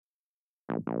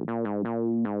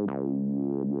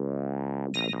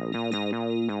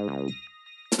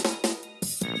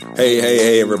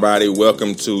Hey, everybody.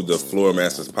 Welcome to the Floor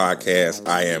Masters Podcast.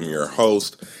 I am your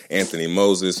host, Anthony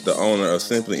Moses, the owner of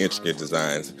Simply Intricate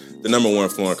Designs, the #1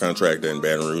 flooring contractor in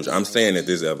Baton Rouge. I'm saying it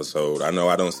this episode. I know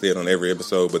I don't say it on every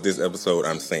episode, but this episode,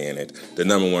 I'm saying it. The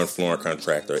 #1 flooring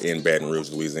contractor in Baton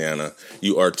Rouge, Louisiana.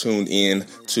 You are tuned in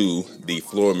to the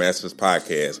Floor Masters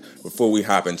Podcast. Before we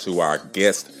hop into our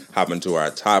guest, hop into our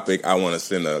topic, I want to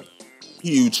send a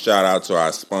huge shout out to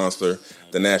our sponsor,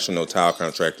 the National Tile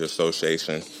Contractor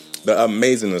Association, the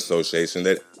amazing association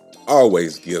that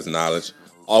always gives knowledge,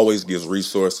 always gives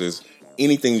resources.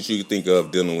 Anything that you can think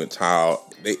of dealing with tile,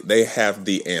 they have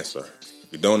the answer.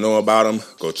 If you don't know about them,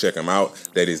 go check them out.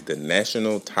 That is the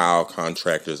National Tile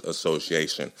Contractors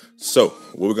Association. So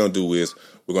what we're going to do is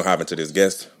we're going to hop into this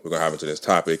guest, we're going to hop into this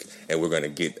topic, and we're going to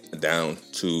get down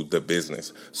to the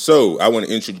business. So I want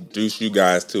to introduce you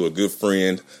guys to a good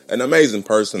friend, an amazing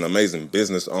person, amazing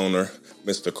business owner,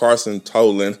 Mr. Carson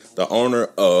Tolan, the owner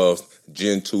of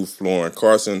Gen 2 Flooring.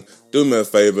 Carson, do me a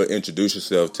favor, introduce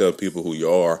yourself, tell people who you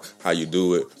are, how you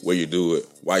do it, where you do it,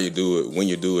 why you do it, when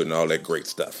you do it, and all that great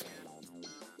stuff.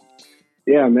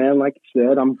 Yeah, man, like you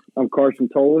said, I'm Carson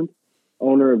Tolan,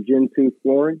 owner of Gen 2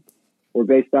 Flooring. We're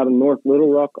based out of North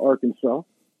Little Rock, Arkansas.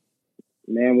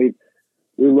 Man, we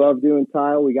love doing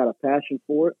tile. We got a passion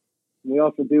for it. We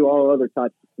also do all other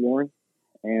types of flooring.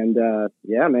 And,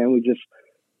 yeah, man, we just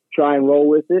try and roll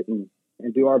with it and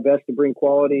do our best to bring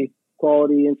quality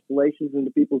installations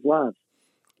into people's lives.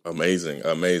 Amazing.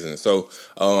 So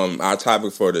our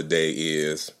topic for today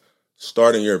is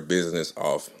starting your business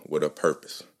off with a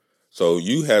purpose. So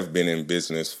you have been in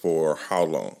business for how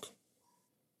long?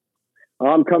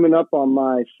 I'm coming up on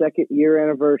my second year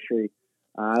anniversary.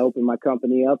 I opened my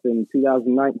company up in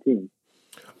 2019.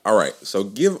 All right. So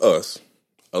give us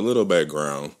a little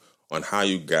background on how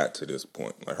you got to this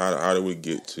point. Like how did we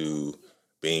get to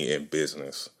being in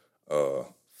business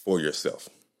for yourself?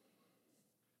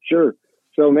 Sure.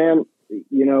 So, man,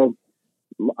 you know,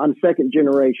 I'm second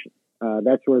generation.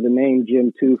 That's where the name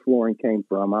Gen 2 Flooring came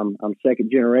from. I'm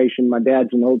second generation. My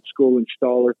dad's an old school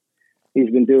installer. He's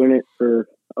been doing it for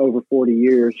over 40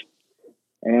 years.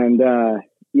 And,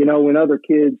 you know, when other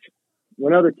kids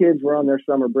were on their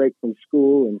summer break from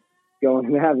school and going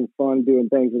and having fun doing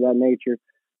things of that nature,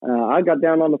 I got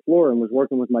down on the floor and was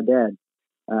working with my dad.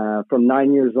 From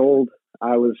 9 years old,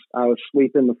 I was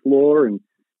sweeping the floor and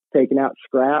taking out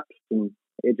scraps, and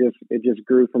it just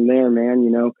grew from there, man.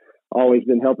 You know, always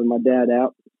been helping my dad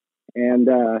out. And,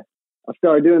 I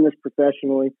started doing this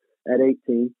professionally at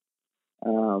 18.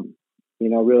 You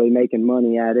know, really making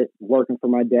money at it, working for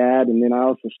my dad. And then I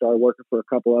also started working for a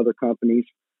couple other companies.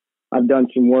 I've done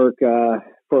some work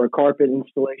for a carpet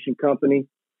installation company.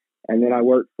 And then I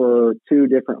worked for 2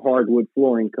 different hardwood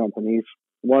flooring companies.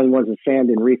 One was a sand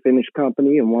and refinish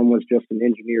company, and one was just an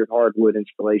engineered hardwood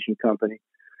installation company.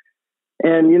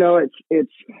 And, you know,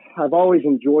 I've always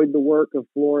enjoyed the work of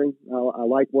flooring. I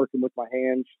like working with my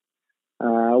hands.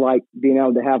 I like being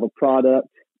able to have a product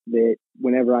that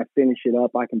whenever I finish it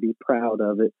up, I can be proud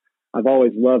of it. I've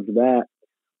always loved that.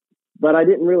 But I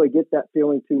didn't really get that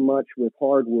feeling too much with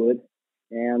hardwood.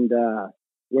 And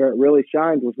where it really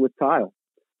shined was with tile.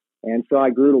 And so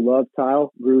I grew to love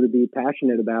tile, grew to be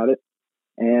passionate about it.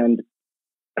 And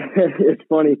it's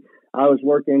funny, I was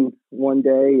working one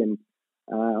day and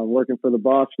working for the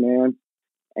boss man,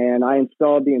 and I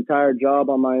installed the entire job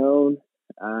on my own.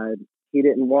 He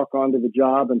didn't walk onto the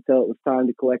job until it was time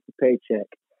to collect the paycheck.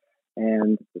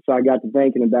 And so I got to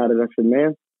thinking about it. I said,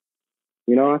 man,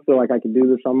 you know, I feel like I could do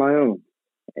this on my own.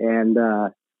 And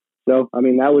so, I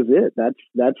mean, that was it.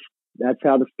 That's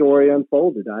how the story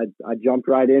unfolded. I jumped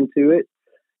right into it,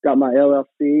 got my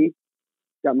LLC,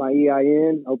 got my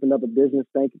EIN, opened up a business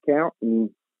bank account, and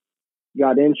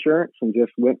got insurance, and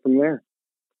just went from there.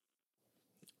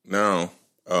 Now,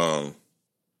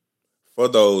 for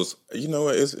those, you know,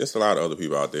 it's a lot of other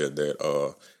people out there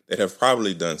that have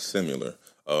probably done similar.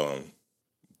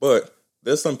 But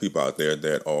there's some people out there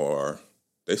that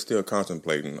they're still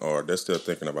contemplating, or they're still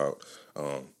thinking about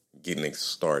getting it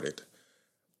started.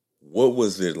 What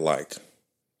was it like?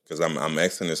 Because I'm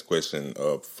asking this question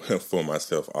for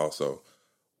myself also.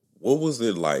 What was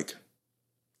it like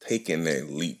taking that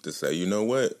leap to say, you know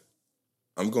what,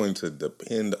 I'm going to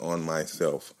depend on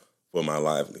myself for my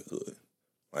livelihood?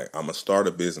 Like, I'm going to start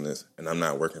a business and I'm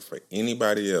not working for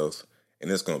anybody else, and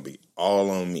it's going to be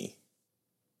all on me.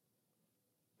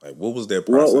 Like, what was that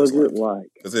process like? What was it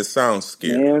like? Because it sounds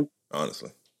scary, man,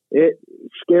 honestly.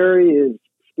 Scary is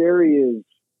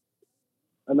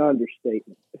an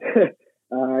understatement. It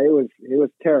was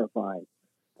terrifying.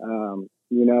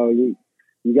 You You know,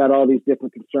 you got all these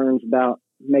different concerns about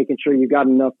making sure you got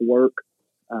enough work,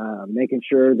 making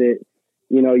sure that,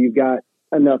 you know, you've got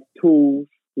enough tools,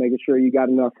 making sure you got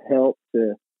enough help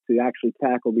to actually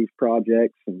tackle these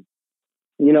projects. And,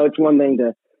 you know, it's one thing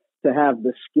to have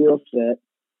the skill set,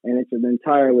 and it's an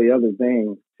entirely other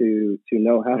thing to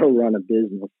know how to run a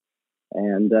business.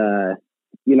 And,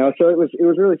 you know, so it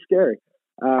was really scary.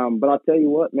 But I'll tell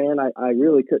you what, man, I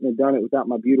really couldn't have done it without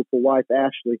my beautiful wife,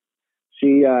 Ashley.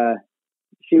 She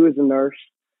was a nurse,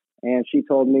 and she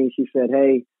told me, she said,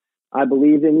 "Hey, I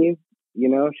believe in you." You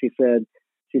know, she said,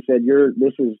 this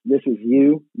is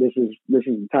you. This is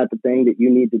the type of thing that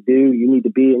you need to do. You need to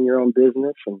be in your own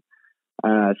business. And,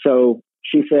 so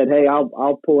she said, "Hey,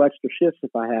 I'll pull extra shifts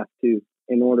if I have to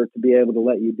in order to be able to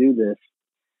let you do this."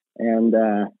 And,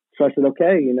 so I said,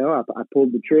 "Okay," you know, I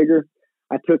pulled the trigger.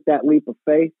 I took that leap of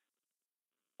faith,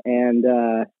 and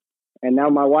now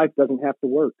my wife doesn't have to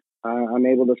work. I'm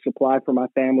able to supply for my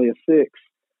family of 6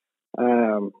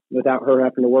 without her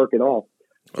having to work at all.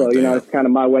 So, you know, it's kind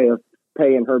of my way of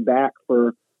paying her back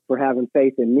for having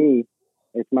faith in me.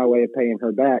 It's my way of paying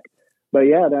her back. But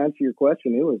yeah, to answer your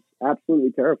question, it was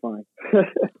absolutely terrifying.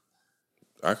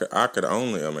 I could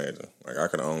only imagine.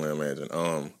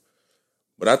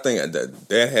 But I think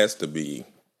that has to be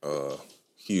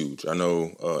huge. I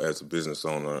know as a business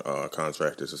owner,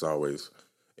 contractors, it's always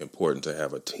important to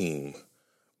have a team.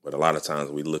 But a lot of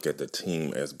times we look at the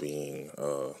team as being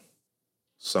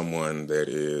someone that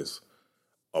is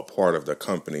a part of the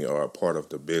company or a part of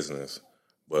the business.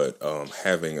 But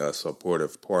having a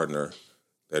supportive partner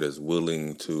that is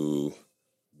willing to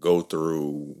go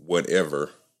through whatever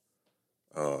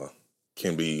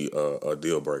can be a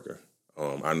deal breaker.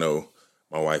 I know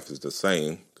my wife is the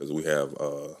same because we have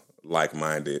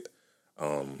like-minded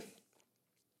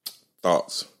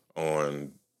thoughts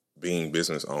on being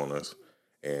business owners,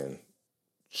 and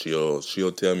she'll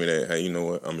tell me that, "Hey, you know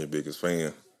what? I'm your biggest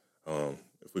fan.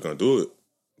 If we're gonna do it,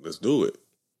 let's do it."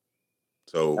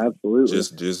 So Absolutely.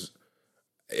 just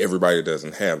everybody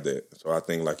doesn't have that. So I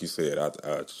think, like you said,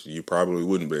 you probably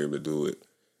wouldn't be able to do it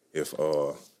if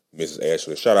Mrs.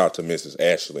 Ashley. Shout out to Mrs.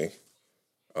 Ashley.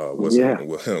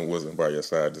 Wasn't by your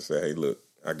side to say, "Hey, look,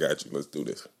 I got you. Let's do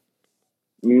this."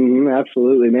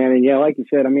 Absolutely, man. And yeah, like you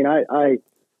said, I mean,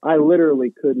 I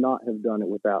literally could not have done it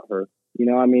without her. You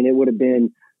know, I mean, there would have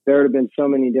been so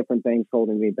many different things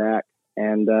holding me back.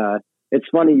 And it's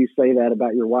funny you say that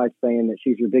about your wife saying that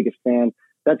she's your biggest fan.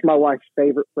 That's my wife's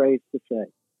favorite phrase to say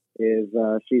is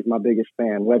she's my biggest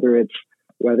fan, whether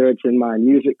it's in my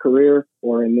music career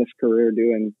or in this career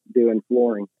doing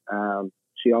flooring.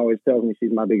 She always tells me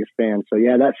she's my biggest fan. So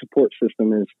yeah, that support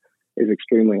system is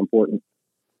extremely important.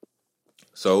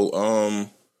 So,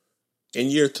 in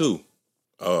year 2,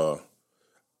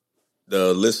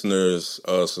 the listeners,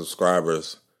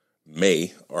 subscribers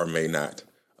may or may not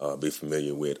be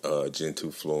familiar with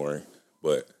Gen2 Flooring,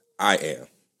 but I am.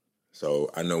 So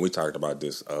I know we talked about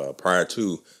this prior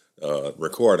to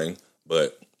recording,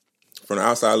 but from the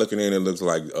outside looking in, it looks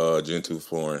like Gen2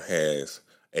 Flooring has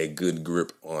a good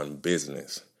grip on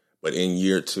business. But in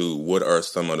year 2, what are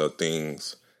some of the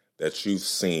things that you've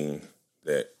seen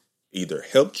that either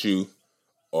helped you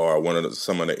or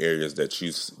some of the areas that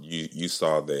you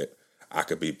saw that I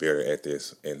could be better at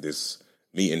this, and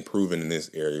me improving in this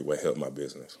area will help my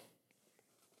business?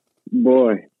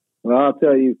 Boy, well, I'll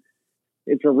tell you,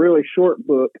 it's a really short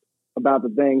book about the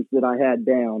things that I had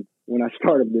down when I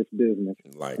started this business.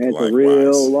 And it's a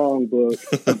real long book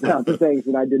about the things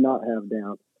that I did not have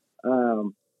down.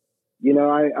 You know,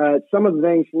 I some of the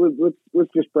things,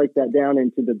 let's just break that down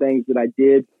into the things that I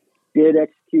did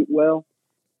execute well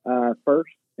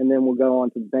first, and then we'll go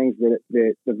on to the things that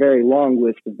the very long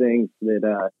list of things that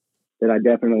I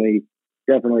definitely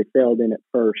failed in at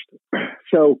first.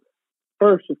 So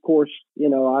first, of course, you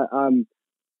know,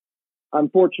 I'm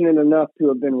fortunate enough to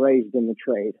have been raised in the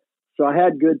trade, so I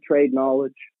had good trade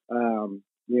knowledge. You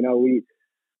know,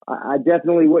 I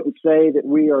definitely wouldn't say that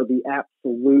we are the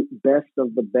absolute best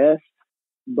of the best,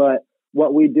 but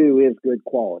what we do is good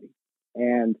quality.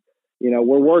 And, you know,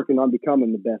 we're working on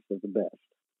becoming the best of the best.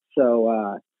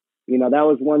 So, you know, that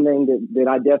was one thing that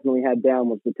I definitely had down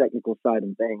was the technical side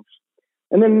of things.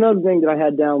 And then another thing that I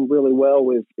had down really well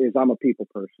is I'm a people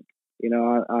person. You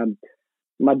know,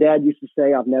 my dad used to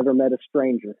say, "I've never met a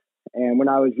stranger." And when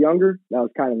I was younger, that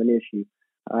was kind of an issue.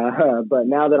 But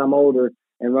now that I'm older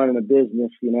and running a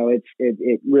business, you know,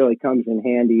 it really comes in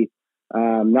handy,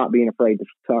 not being afraid to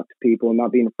talk to people and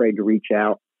not being afraid to reach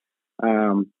out.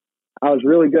 I was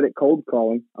really good at cold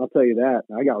calling. I'll tell you that.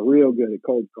 I got real good at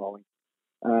cold calling,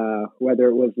 whether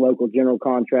it was local general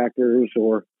contractors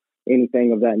or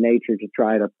anything of that nature to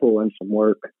try to pull in some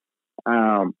work.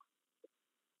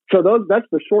 So that's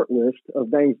the short list of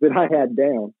things that I had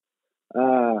down.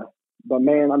 But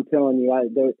man, I'm telling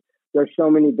you, there's so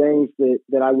many things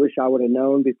that I wish I would have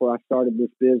known before I started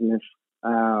this business.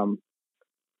 I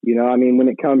mean, when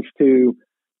it comes to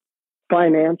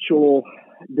financial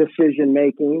decision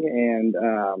making and,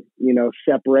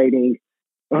 separating.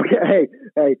 Okay.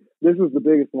 Hey, this was the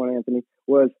biggest one, Anthony,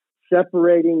 was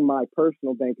separating my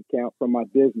personal bank account from my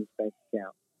business bank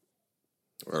account.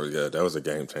 Oh yeah, that was a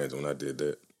game changer when I did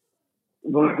that.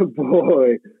 Boy,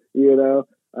 that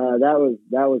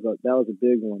was a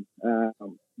big one.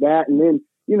 That, and then,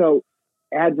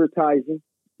 advertising,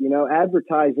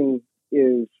 advertising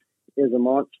is a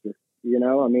monster,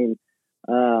 I mean,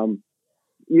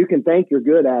 you can think you're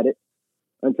good at it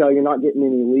until you're not getting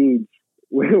any leads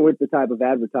with the type of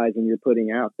advertising you're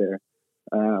putting out there.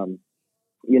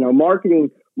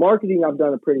 Marketing I've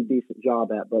done a pretty decent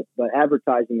job at, but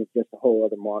advertising is just a whole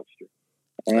other monster.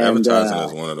 And, advertising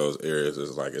is one of those areas.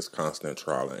 It's like it's constant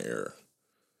trial and error.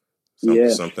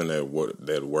 Something that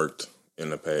worked in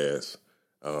the past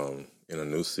in a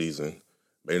new season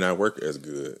may not work as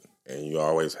good, and you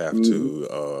always have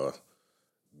to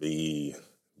be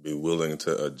willing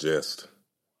to adjust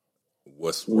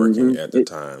what's working at the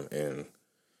time, and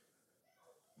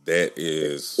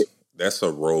that's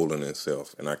a role in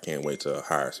itself. And I can't wait to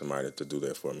hire somebody to do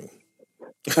that for me.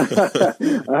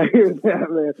 I hear that,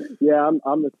 man. Yeah,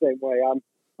 I'm the same way.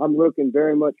 I'm looking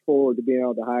very much forward to being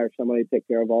able to hire somebody to take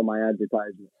care of all my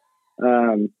advertisements.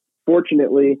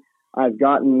 Fortunately, I've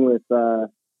gotten with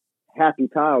Happy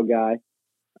Tile Guy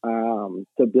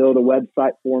to build a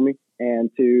website for me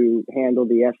and to handle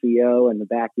the SEO and the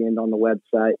back end on the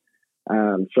website.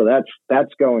 So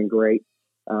that's going great.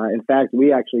 In fact,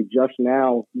 we actually just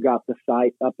now got the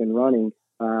site up and running.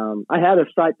 I had a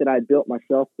site that I built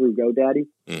myself through GoDaddy.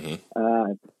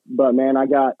 But man, I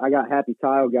got Happy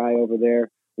Tile Guy over there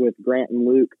with Grant and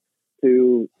Luke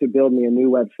to build me a new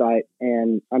website.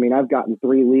 And I mean, I've gotten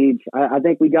 3 leads. I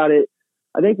think we got it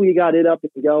up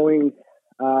and going,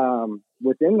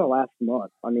 within the last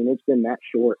month. I mean, it's been that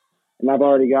short, and I've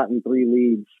already gotten 3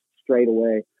 leads straight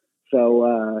away.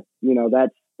 So,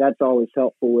 that's always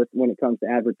helpful when it comes to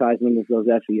advertising, is those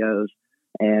SEOs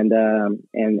and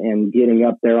getting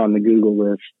up there on the Google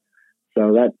list.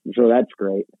 So that's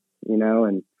great,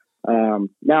 and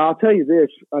now I'll tell you this,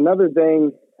 another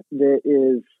thing that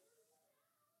is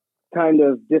kind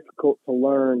of difficult to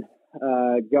learn,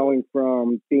 going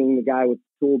from being the guy with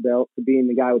the tool belt to being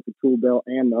the guy with the tool belt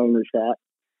and the owner's hat,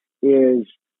 is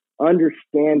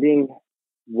understanding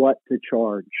what to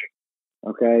charge.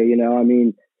 Okay. I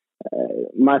mean,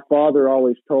 my father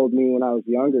always told me when I was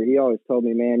younger, he always told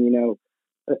me, man,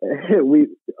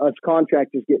 us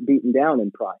contractors get beaten down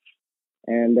in price.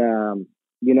 And,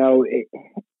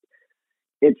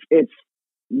 it's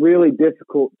really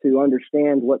difficult to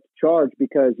understand what to charge,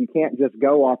 because you can't just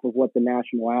go off of what the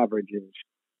national average is.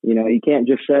 You can't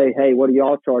just say, hey, what do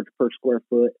y'all charge per square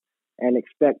foot, and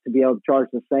expect to be able to charge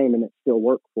the same and it still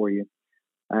work for you.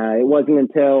 It wasn't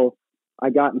until I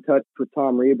got in touch with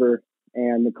Tom Reber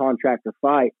and the Contractor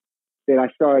Fight that I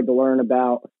started to learn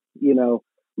about,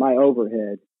 my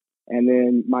overhead, and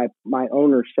then my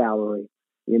owner's salary,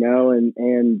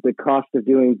 and the cost of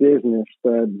doing business,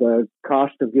 the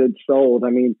cost of goods sold. I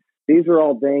mean, these are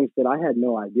all things that I had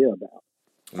no idea about.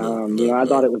 I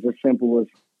thought it was as simple as,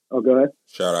 go ahead.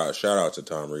 Shout out to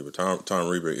Tom Reber. Tom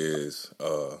Reber is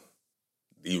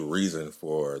the reason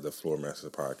for the Floor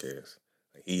Masters podcast.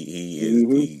 He is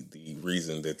the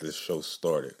reason that this show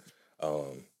started.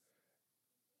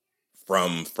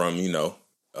 From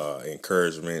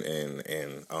encouragement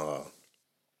and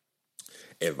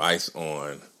advice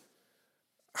on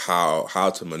how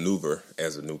to maneuver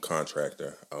as a new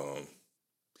contractor.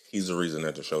 He's the reason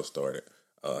that the show started.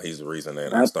 He's the reason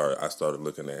that I started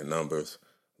looking at numbers.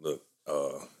 Look,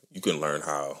 you can learn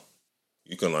how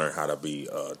to be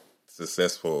a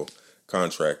successful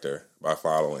contractor by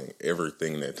following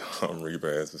everything that Tom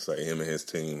Reber has to say. Him and his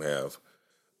team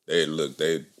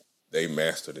they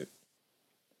mastered it.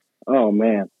 Oh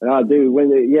man, dude,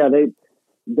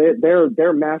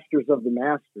 they're masters of the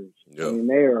masters. Yep. I mean,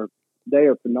 they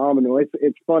are phenomenal.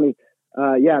 It's funny.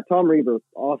 Tom Reber,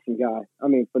 awesome guy. I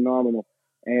mean, phenomenal.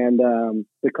 And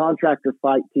the Contractor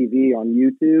Fight TV on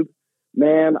YouTube,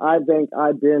 man, I think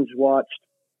I binge watched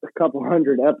a couple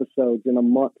hundred episodes in a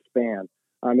month span.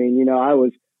 I mean,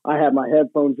 I had my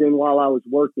headphones in while I was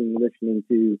working, listening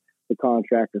to the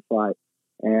Contractor Fight.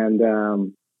 And,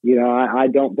 I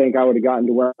don't think I would have gotten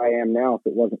to where I am now if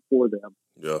it wasn't for them.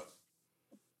 Yeah.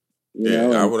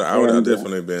 I would have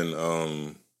definitely been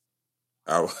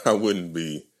I wouldn't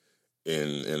be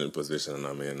in a position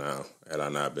I'm in now had I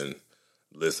not been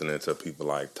listening to people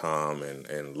like Tom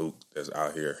and Luke that's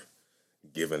out here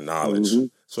giving knowledge. Mm-hmm.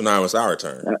 So now it's our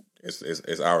turn.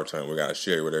 It's our turn. We got to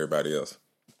share it with everybody else.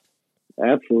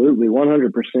 Absolutely,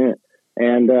 100%.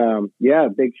 And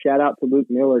big shout out to Luke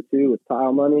Miller too with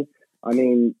Tile Money. I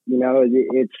mean,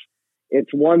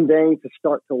 it's one thing to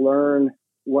start to learn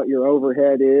what your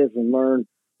overhead is and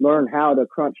learn how to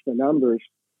crunch the numbers,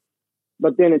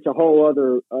 but then it's a whole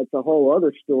other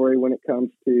story when it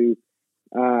comes to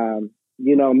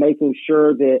making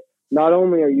sure that not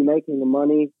only are you making the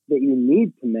money that you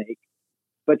need to make,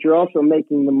 but you're also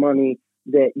making the money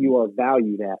that you are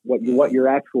valued at, what your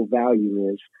actual value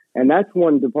is. And that's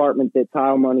one department that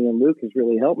Tile Money and Luke has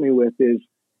really helped me with is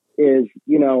we're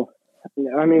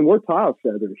tile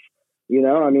setters,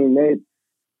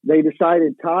 they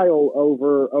decided tile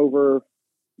over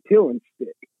peel and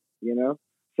stick,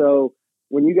 So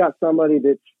when you got somebody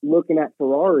that's looking at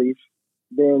Ferraris,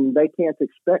 then they can't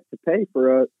expect to pay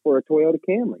for a Toyota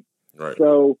Camry. Right.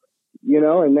 So,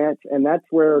 and that's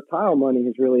where Tile Money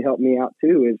has really helped me out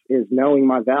too, is knowing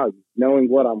my value, knowing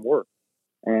what I'm worth.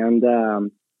 And,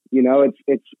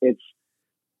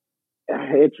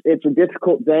 it's a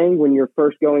difficult thing when you're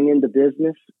first going into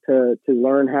business to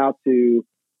learn how to,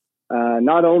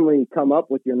 not only come up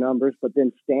with your numbers, but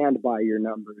then stand by your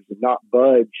numbers and not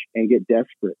budge and get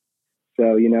desperate.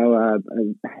 So,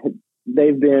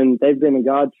 they've been a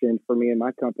godsend for me and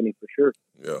my company for sure.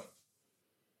 Yeah.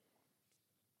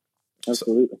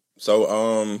 Absolutely.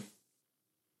 So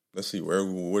let's see, where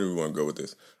do we want to go with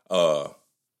this?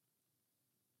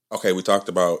 Okay, we talked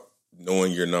about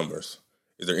knowing your numbers.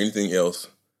 Is there anything else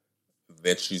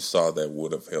that you saw that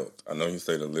would have helped? I know you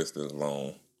say the list is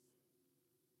long.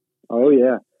 Oh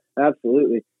yeah,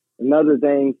 absolutely. Another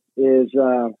thing is,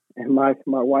 and my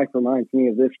wife reminds me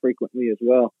of this frequently as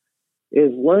well,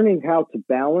 is learning how to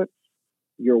balance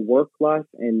your work life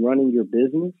and running your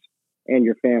business and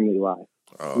your family life.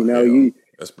 Oh,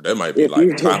 that might be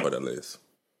like top of the list.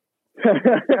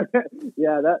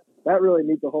 Yeah, that really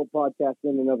needs a whole podcast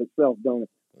in and of itself, don't it?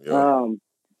 Yeah.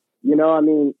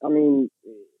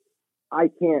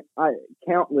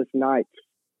 Countless nights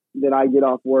that I get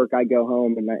off work, I go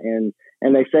home and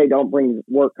they say don't bring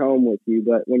work home with you,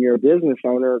 but when you're a business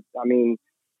owner, I mean,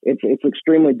 it's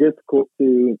extremely difficult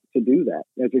to do that.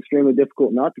 It's extremely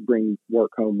difficult not to bring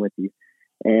work home with you,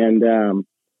 and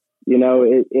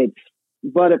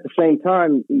but at the same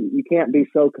time, you can't be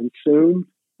so consumed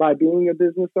by being a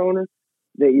business owner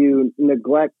that you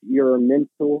neglect your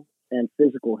mental and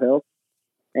physical health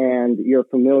and your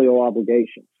familial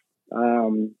obligations.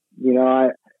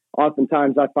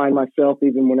 Oftentimes I find myself,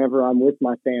 even whenever I'm with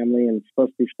my family and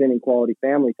supposed to be spending quality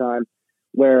family time,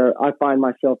 where I find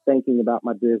myself thinking about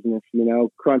my business,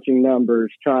 crunching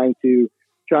numbers, trying to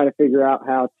figure out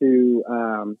how to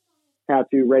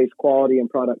raise quality and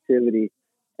productivity.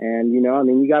 And, you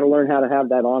got to learn how to have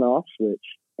that on-off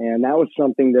switch. And that was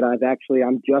something that I'm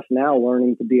just now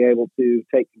learning to be able to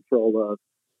take control of.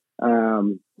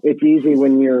 It's easy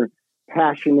when you're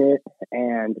passionate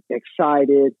and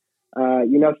excited.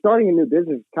 Starting a new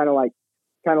business is kind of like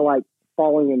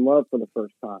falling in love for the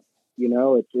first time.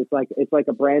 It's like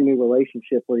a brand new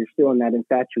relationship where you're still in that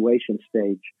infatuation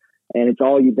stage, and it's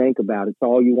all you think about. It's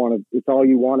all you want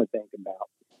to think about.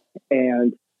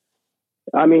 And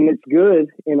I mean, it's good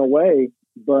in a way,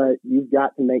 but you've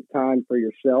got to make time for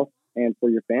yourself and for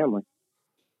your family.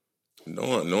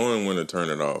 Knowing when to turn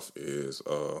it off is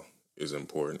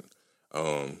important.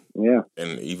 And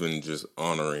even just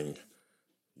honoring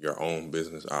your own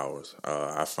business hours.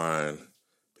 I find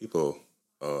people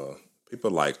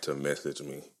like to message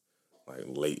me like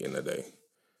late in the day.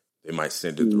 They might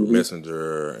send it through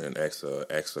Messenger and ask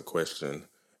a question,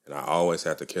 and I always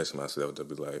have to catch myself to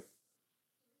be like,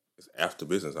 it's after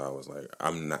business hours. Like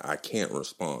I can't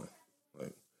respond.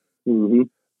 Like,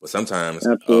 but sometimes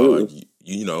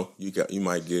you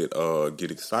might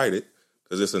get excited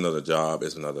because it's another job,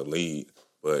 it's another lead,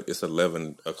 but it's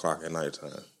 11 o'clock at night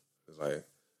time. It's like,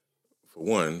 for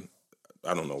one,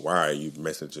 I don't know why you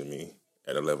messaging me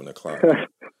at 11 o'clock.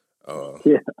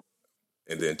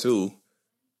 And then two,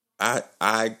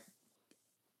 I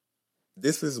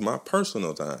this is my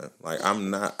personal time. Like, I'm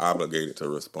not obligated to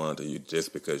respond to you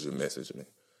just because you message me.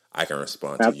 I can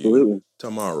respond to you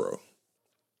tomorrow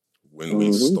when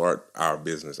we start our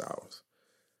business hours.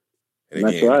 And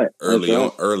again,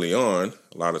 early on,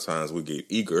 a lot of times we get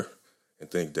eager and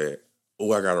think that,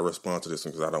 I got to respond to this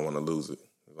one because I don't want to lose it.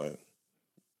 Like,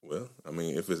 well, I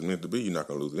mean, if it's meant to be, you're not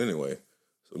going to lose it anyway.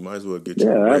 So you might as well get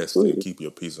your rest and keep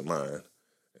your peace of mind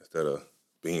instead of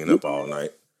being up all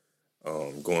night.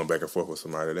 going back and forth with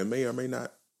somebody that may or may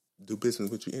not do business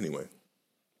with you anyway.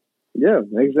 Yeah,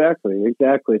 exactly. You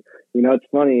know, it's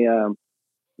funny.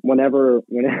 Whenever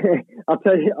I'll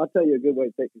tell you a good way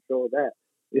to take control of that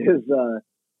is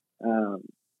um,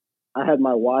 I had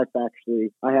my wife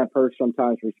actually. I have her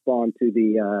sometimes respond to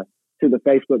the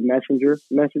Facebook Messenger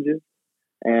messages,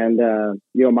 and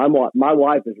you know, my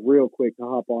wife is real quick to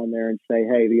hop on there and say,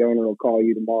 "Hey, the owner will call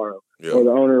you tomorrow," Yep. or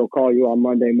 "The owner will call you on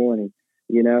Monday morning."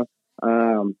 You know,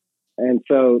 and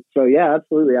so yeah,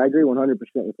 absolutely, I agree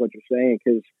 100% with what you're saying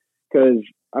because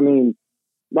I mean,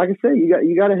 like I say, you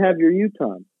got to have your you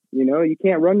time. You know, you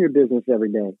can't run your business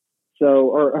every day. So,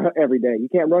 or every day, you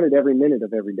can't run it every minute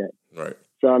of every day. Right.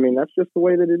 So, I mean, that's just the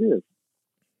way that it is.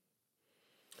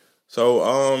 So,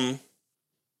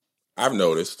 I've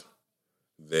noticed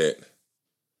that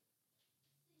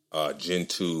Gen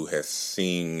 2 has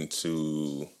seemed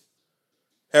to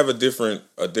have a different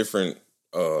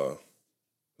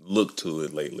look to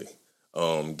it lately.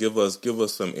 Give us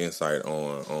some insight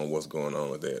on what's going on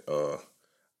with that.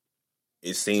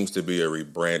 It seems to be a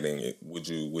rebranding. Would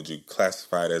you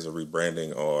classify it as a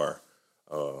rebranding, or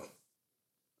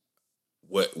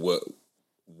what's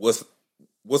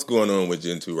going on with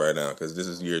Gen 2 right now? Because this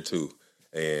is year 2,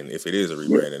 and if it is a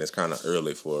rebranding, it's kind of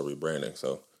early for a rebranding.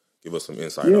 So give us some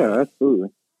insight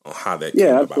absolutely. on how that came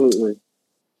about. Absolutely.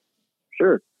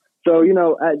 Sure. So, you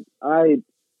know, I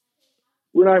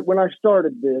when I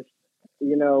started this,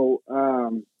 you know,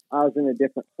 I was in a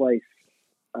different place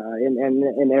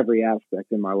in every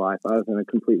aspect in my life. I was in a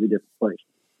completely different place.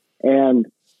 And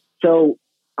so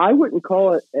I wouldn't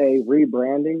call it a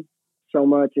rebranding so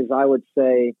much as I would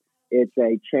say it's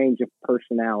a change of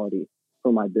personality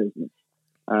for my business.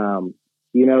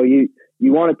 You know, you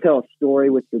want to tell a story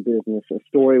with your business, a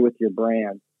story with your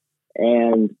brand.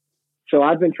 And so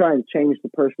I've been trying to change the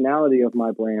personality of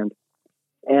my brand.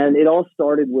 And it all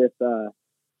started with, you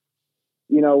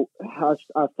know, I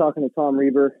was talking to Tom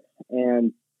Reber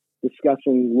and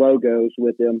discussing logos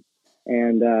with him.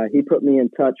 And he put me in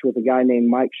touch with a guy named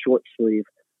Mike Shortsleeve.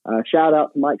 Shout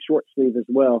out to Mike Shortsleeve as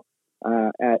well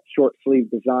at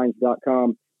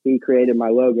shortsleevedesigns.com. He created my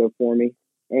logo for me,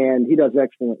 and he does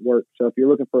excellent work. So if you're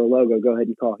looking for a logo, go ahead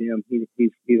and call him.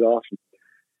 He's awesome.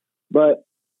 But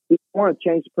I want to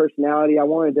change the personality. I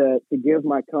wanted to give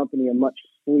my company a much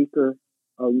sleeker,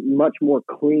 a much more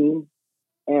clean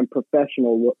and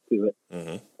professional look to it.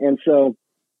 Mm-hmm. And so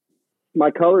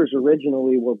my colors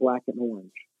originally were black and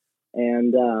orange.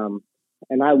 And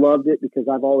I loved it because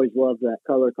I've always loved that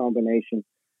color combination.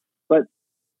 But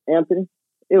Anthony,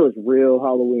 it was real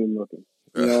Halloween looking.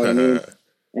 You know what I mean?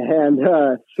 And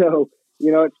so,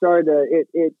 you know, it started to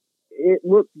it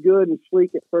looked good and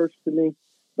sleek at first to me,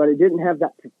 but it didn't have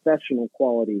that professional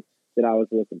quality that I was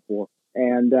looking for.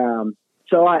 And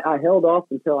so I held off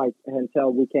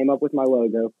until we came up with my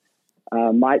logo.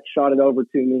 Mike shot it over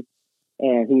to me.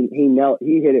 And he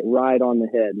hit it right on the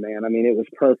head, man. I mean, it was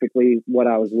perfectly what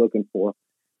I was looking for.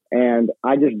 And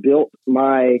I just built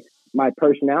my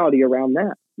personality around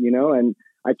that, you know, and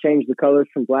I changed the colors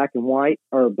from black and white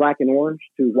or black and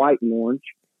orange to white and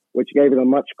orange, which gave it a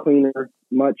much cleaner,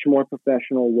 much more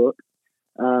professional look.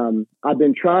 I've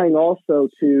been trying also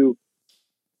to,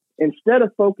 instead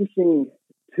of focusing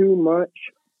too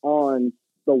much on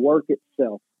the work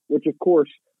itself, which of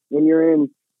course, when you're in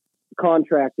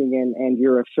contracting and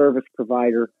you're a service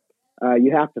provider,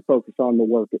 you have to focus on the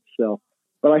work itself.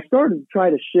 But I started to try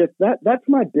to shift that. That's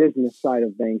my business side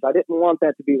of things. I didn't want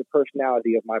that to be the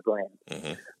personality of my brand.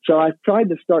 Mm-hmm. So I tried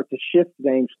to start to shift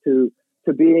things to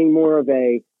being more of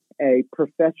a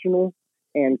professional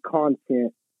and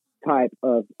content type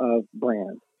of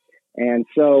brand. And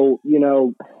so, you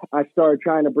know, I started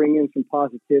trying to bring in some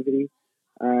positivity.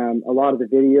 A lot of the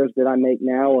videos that I make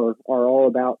now are all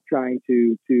about trying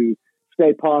to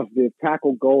stay positive,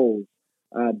 tackle goals,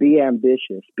 be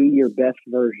ambitious, be your best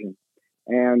version.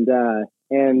 And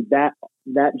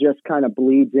that just kind of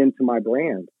bleeds into my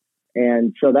brand.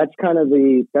 And so that's kind of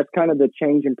the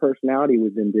change in personality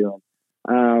we've been doing.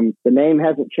 The name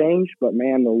hasn't changed, but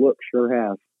man, the look sure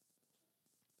has.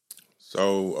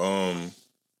 So,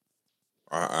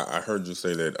 I heard you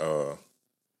say that,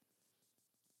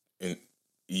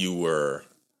 you were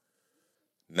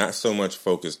not so much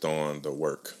focused on the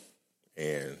work,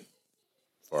 and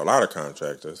for a lot of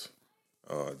contractors,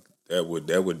 that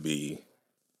would be,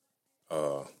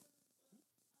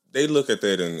 they look at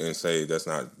that and say that's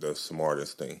not the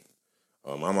smartest thing.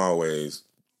 I'm always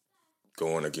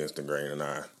going against the grain, and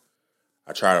I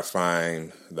try to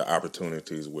find the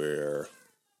opportunities where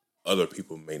other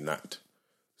people may not.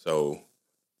 So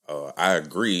I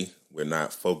agree with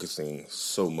not focusing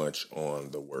so much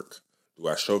on the work. Do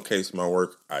I showcase my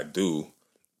work? I do,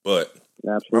 but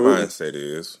Absolutely. my mindset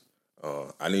is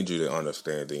I need you to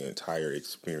understand the entire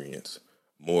experience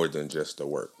more than just the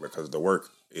work, because the work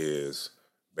is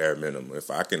bare minimum. If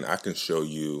I can show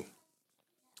you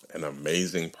an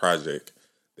amazing project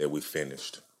that we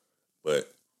finished,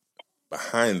 but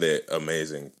behind that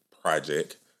amazing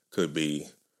project could be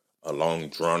a long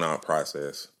drawn out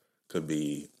process, could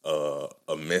be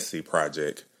a messy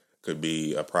project, could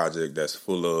be a project that's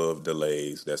full of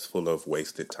delays, that's full of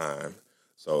wasted time.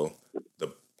 So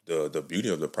the beauty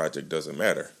of the project doesn't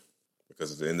matter,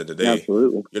 because at the end of the day,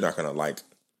 Absolutely. you're not going to like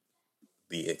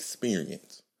the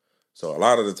experience. So a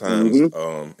lot of the times,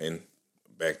 and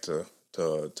back to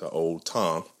old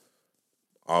Tom,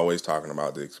 always talking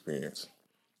about the experience.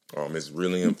 It's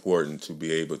really important to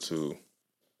be able to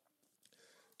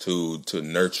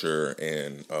nurture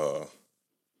and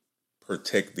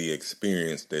protect the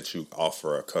experience that you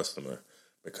offer a customer,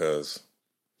 because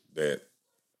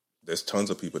there's tons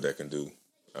of people that can do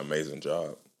an amazing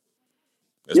job.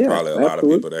 There's probably a lot of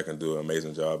people that can do an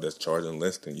amazing job that's charging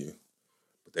less than you,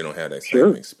 but they don't have that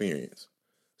same experience.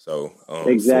 So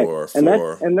exactly,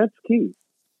 and that's key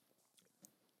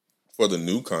for the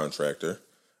new contractor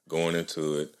going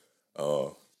into it.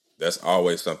 That's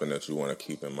always something that you want to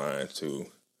keep in mind too.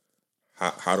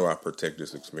 How do I protect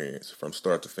this experience from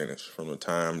start to finish, from the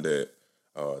time that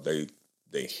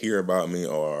they hear about me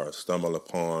or stumble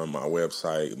upon my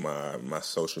website, my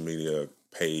social media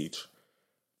page,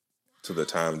 to the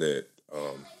time that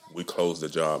we close the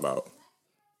job out?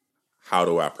 How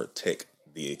do I protect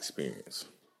the experience?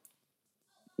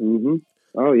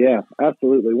 Oh yeah,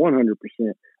 absolutely, 100%.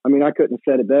 I mean, I couldn't have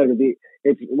said it better.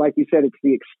 It's like you said, it's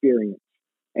the experience,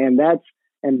 and that's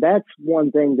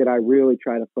one thing that I really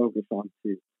try to focus on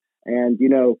too. And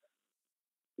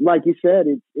like you said,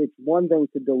 it's one thing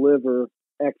to deliver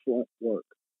excellent work,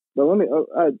 but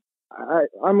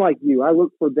I'm like you. I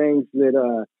look for things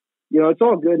that it's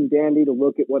all good and dandy to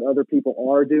look at what other people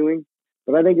are doing,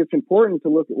 but I think it's important to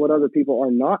look at what other people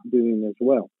are not doing as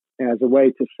well, as a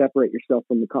way to separate yourself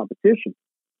from the competition.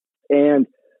 And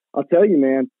I'll tell you,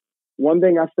 man, one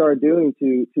thing I started doing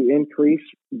to increase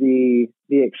the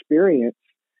experience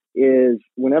is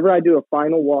whenever I do a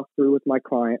final walkthrough with my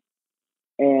client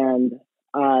and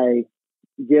I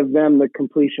give them the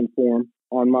completion form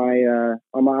on my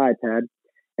iPad,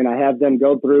 and I have them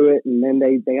go through it, and then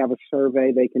they have a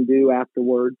survey they can do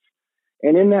afterwards.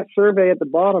 And in that survey at the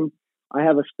bottom, I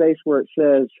have a space where it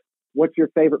says, what's your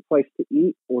favorite place to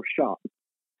eat or shop?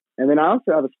 And then I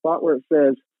also have a spot where it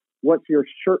says, what's your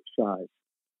shirt size?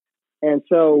 And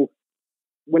so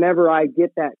whenever I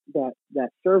get that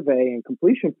survey and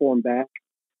completion form back,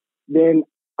 then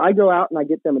I go out and I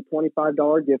get them a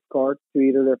 $25 gift card to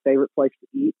either their favorite place to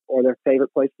eat or their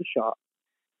favorite place to shop.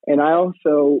 And I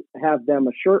also have them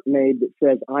a shirt made that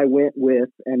says I went with,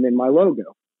 and then my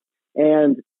logo.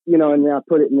 And, and then I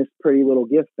put it in this pretty little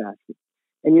gift basket.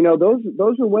 And,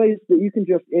 those are ways that you can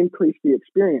just increase the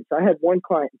experience. I had one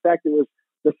client, in fact, it was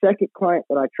the second client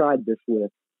that I tried this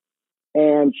with.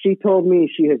 And she told me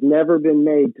she has never been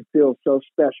made to feel so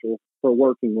special for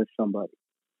working with somebody.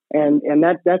 And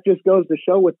that just goes to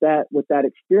show with that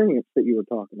experience that you were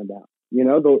talking about.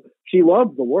 She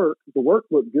loved the work. The work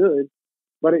looked good,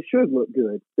 but it should look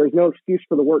good. There's no excuse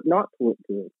for the work not to look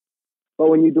good. But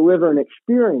when you deliver an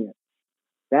experience,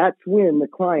 that's when the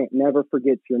client never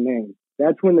forgets your name.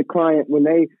 That's when the client,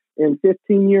 in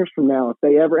 15 years from now, if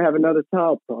they ever have another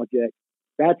tile project,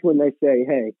 that's when they say,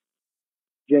 hey,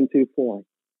 Gen 2 Flooring,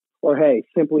 or hey,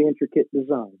 Simply Intricate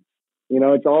Designs.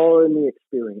 It's all in the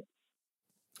experience.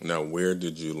 Now, where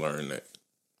did you learn that?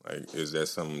 Like, is that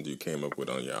something you came up with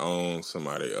on your own?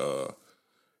 Somebody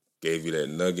gave you that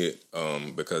nugget?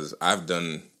 Because I've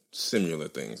done similar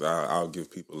things. I'll give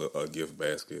people a gift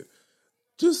basket,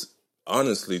 just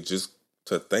honestly, just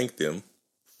to thank them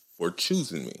for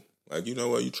choosing me. Like, you know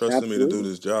what, you trusted me to do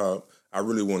this job. I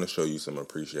really want to show you some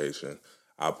appreciation.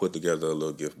 I'll put together a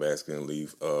little gift basket and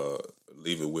leave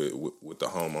it with the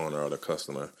homeowner or the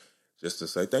customer, just to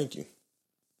say thank you.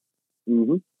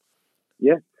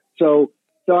 Yeah. So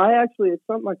I actually, it's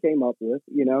something I came up with.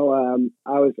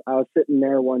 I was sitting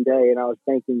there one day and I was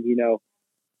thinking,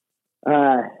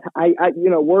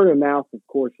 word of mouth, of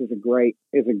course, is a great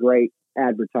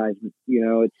advertisement.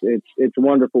 It's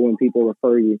wonderful when people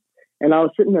refer you. And I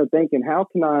was sitting there thinking, how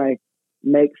can I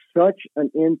make such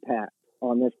an impact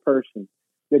on this person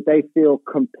that they feel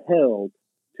compelled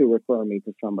to refer me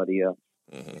to somebody else?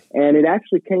 Mm-hmm. And it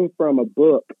actually came from a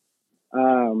book.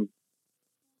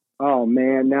 Oh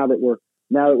man, now that we're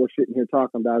sitting here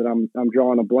talking about it, I'm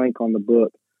drawing a blank on the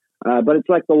book. But it's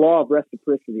like the law of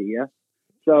reciprocity. Yeah.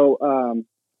 So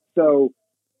So,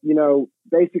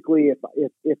 basically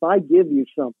if I give you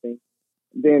something,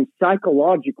 then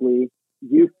psychologically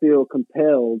you feel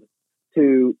compelled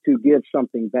to give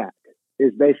something back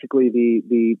is basically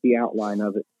the outline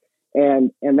of it.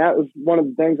 And that was one of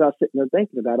the things I was sitting there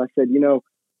thinking about. I said,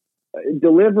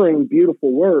 delivering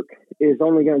beautiful work is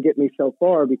only going to get me so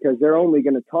far, because they're only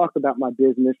going to talk about my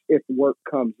business if work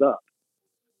comes up.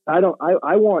 I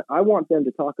want them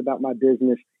to talk about my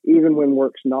business even when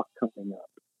work's not coming up.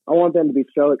 I want them to be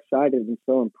so excited and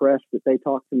so impressed that they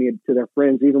talk to me, to their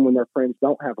friends, even when their friends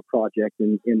don't have a project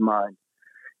in mind.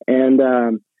 And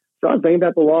so I was thinking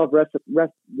about the law of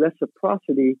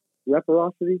reciprocity,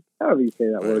 however you say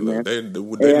that word, man. They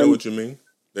know what you mean.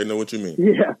 They know what you mean.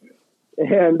 Yeah.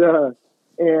 And I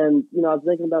was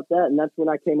thinking about that, and that's when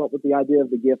I came up with the idea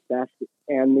of the gift basket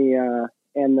and the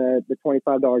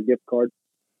 $25 gift card.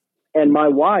 And my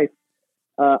wife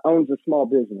owns a small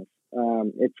business.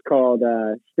 It's called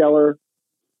Stellar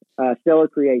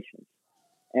Creations,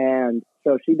 and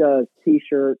so she does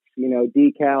T-shirts,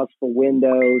 decals for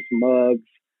windows, mugs,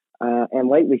 and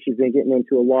lately she's been getting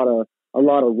into a lot of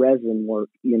resin work,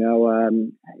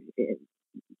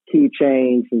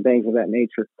 keychains and things of that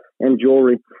nature, and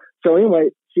jewelry. So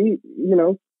anyway, she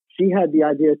had the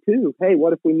idea too. Hey,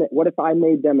 what if I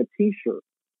made them a T-shirt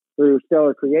through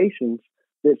Stellar Creations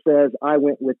that says I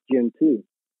went with Gen 2?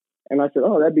 And I said,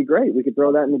 oh, that'd be great. We could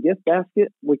throw that in the gift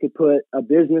basket. We could put a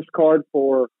business card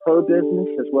for her business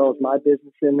as well as my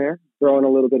business in there, throwing a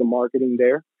little bit of marketing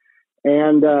there.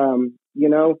 And,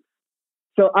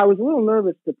 so I was a little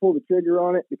nervous to pull the trigger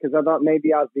on it because I thought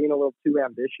maybe I was being a little too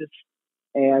ambitious.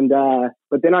 And,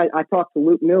 but then I talked to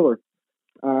Luke Miller.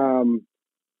 Man,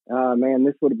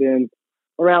 this would have been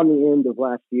around the end of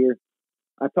last year.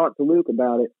 I talked to Luke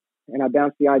about it, and I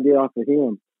bounced the idea off of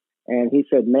him. And he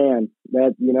said, man,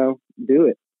 that, do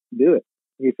it.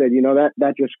 He said,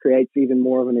 that just creates even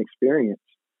more of an experience.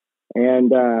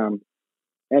 And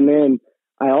then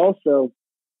I also,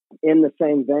 in the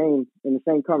same vein, in the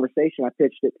same conversation, I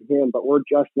pitched it to him, but we're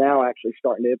just now actually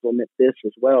starting to implement this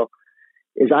as well,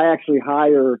 is I actually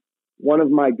hire one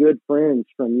of my good friends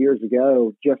from years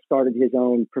ago, just started his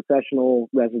own professional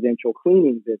residential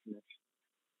cleaning business.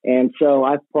 And so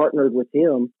I've partnered with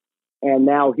him, and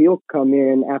now he'll come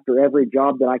in after every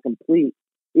job that I complete.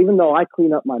 Even though I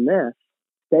clean up my mess,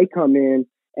 they come in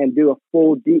and do a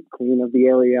full deep clean of the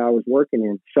area I was working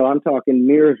in. So I'm talking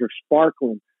mirrors are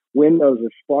sparkling, windows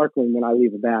are sparkling when I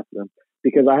leave a bathroom,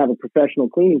 because I have a professional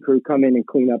cleaning crew come in and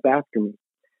clean up after me.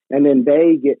 And then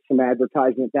they get some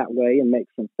advertisement that way and make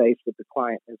some face with the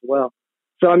client as well.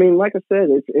 So, I mean, like I said,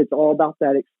 it's all about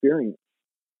that experience.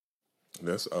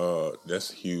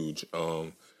 That's huge.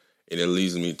 And it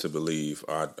leads me to believe,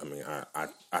 I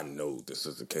know this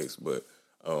is the case, but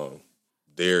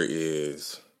there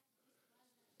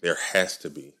has to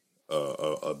be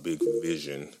a big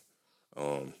vision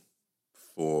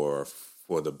for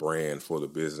the brand, for the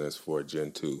business, for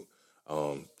Gen 2.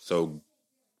 So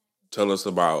tell us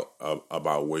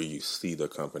about where you see the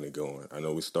company going. I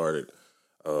know we started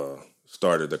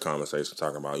the conversation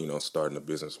talking about, starting a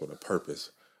business with a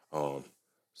purpose.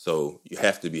 So you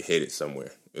have to be headed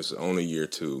somewhere. It's only year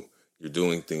 2. You're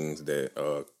doing things that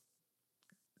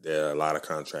there are a lot of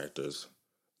contractors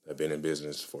that have been in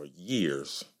business for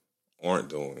years aren't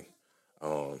doing.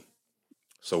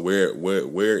 So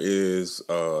where is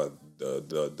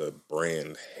the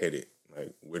brand headed?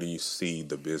 Like, where do you see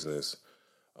the business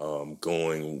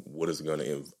going? What is it going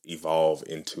to evolve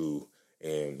into,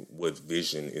 and what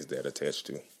vision is that attached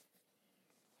to?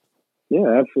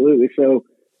 Yeah, absolutely.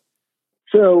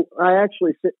 So I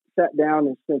actually sat down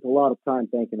and spent a lot of time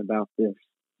thinking about this,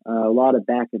 a lot of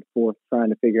back and forth trying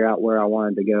to figure out where I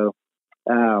wanted to go.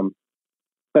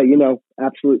 But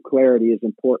absolute clarity is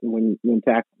important when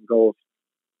tackling goals.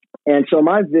 And so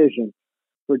my vision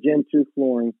for Gen 2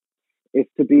 Flooring is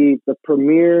to be the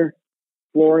premier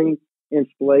flooring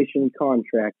installation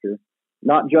contractor,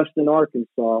 not just in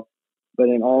Arkansas, but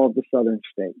in all of the southern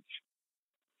states.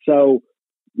 So,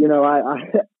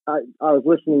 I was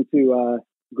listening to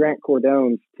Grant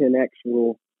Cardone's 10X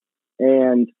rule,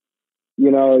 and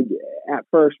at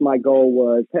first my goal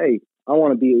was, hey, I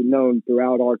want to be known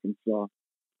throughout Arkansas.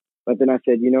 But then I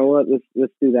said, you know what,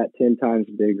 let's do that 10 times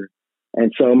bigger.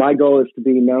 And so my goal is to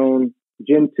be known,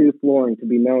 Gen 2 Flooring, to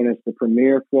be known as the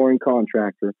premier flooring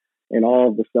contractor in all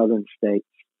of the southern states.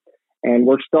 And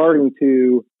we're starting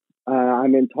to,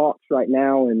 I'm in talks right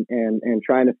now and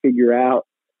trying to figure out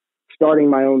starting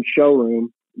my own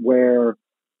showroom where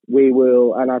we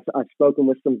will, and I've spoken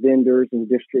with some vendors and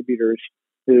distributors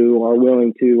who are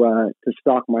willing to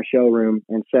stock my showroom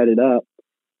and set it up.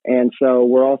 And so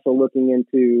we're also looking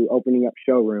into opening up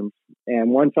showrooms.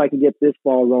 And once I can get this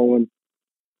ball rolling,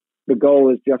 the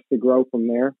goal is just to grow from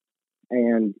there.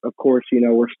 And of course,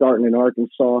 we're starting in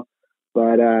Arkansas,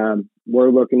 but we're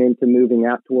looking into moving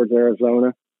out towards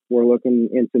Arizona. We're looking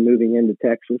into moving into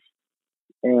Texas.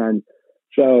 And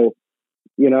so,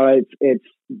 it's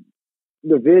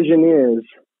the vision is,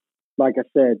 like I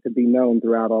said, to be known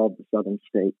throughout all the southern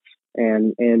states.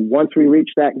 And once we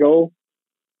reach that goal,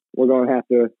 we're going to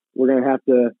have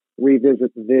to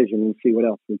revisit the vision and see what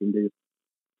else we can do.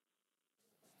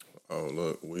 Oh,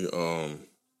 look,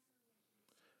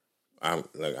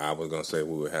 I was gonna say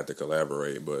we would have to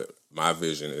collaborate, but my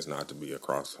vision is not to be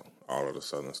across all of the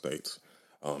southern states.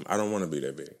 I don't want to be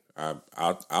that big.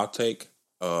 I'll take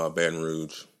Baton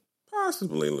Rouge,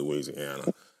 possibly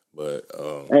Louisiana, but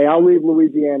hey, I'll leave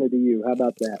Louisiana to you. How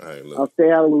about that? Hey, look, I'll stay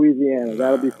out of Louisiana.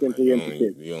 That'll be simply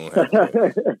interesting. You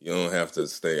don't have to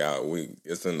stay out.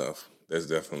 It's enough. There's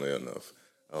definitely enough.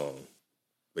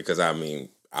 Because I think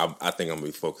I'm gonna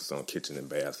be focused on kitchen and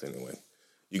baths anyway.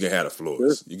 You can have the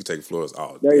floors. Sure. You can take floors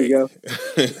all day. There you go.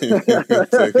 You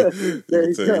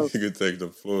can take the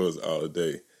floors all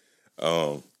day.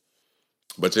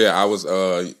 But yeah, I was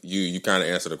you kind of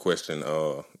answered the question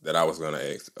that I was gonna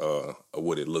ask.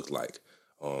 What it looked like,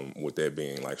 with that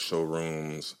being like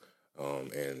showrooms,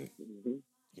 and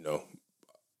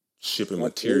shipping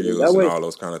materials and all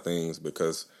those kind of things.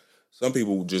 Because some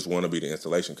people just want to be the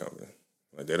installation company.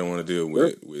 Like they don't want to deal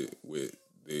with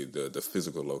the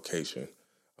physical location.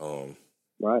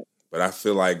 Right. But I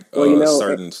feel like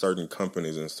certain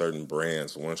companies and certain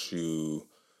brands, once you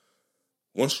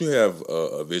have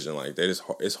a vision like that,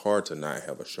 it's hard to not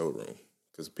have a showroom,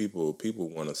 because people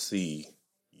want to see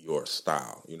your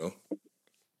style,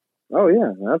 Oh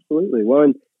yeah, absolutely.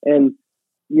 Well, and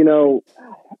we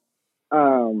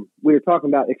were talking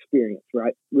about experience,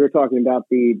 right? We were talking about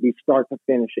the start to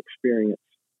finish experience.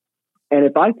 And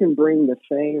if I can bring the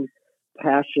same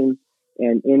passion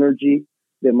and energy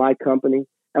that my company,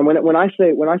 and when I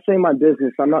say my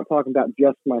business, I'm not talking about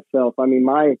just myself. I mean,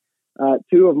 my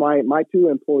two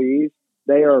employees,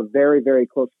 they are very, very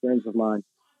close friends of mine.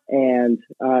 And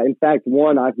in fact,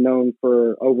 one I've known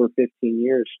for over 15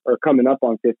 years, or coming up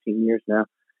on 15 years now.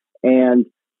 And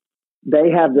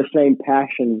they have the same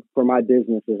passion for my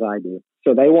business as I do.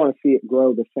 So they want to see it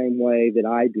grow the same way that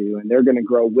I do, and they're going to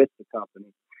grow with the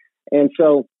company. And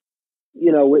so,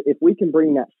 if we can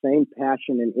bring that same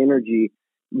passion and energy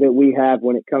that we have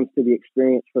when it comes to the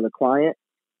experience for the client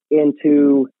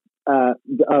into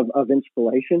of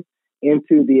installation,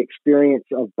 into the experience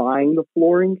of buying the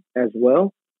flooring as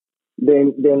well,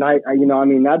 then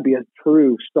that'd be a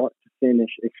true start to finish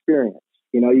experience.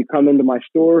 You come into my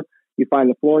store, you find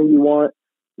the flooring you want,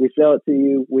 we sell it to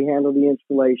you, we handle the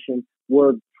installation.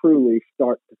 We're truly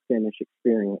start to finish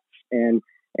experience. And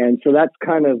so that's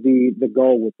kind of the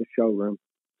goal with the showroom.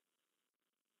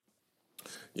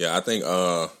 Yeah, I think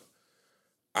I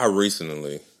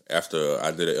recently, after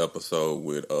I did an episode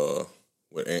with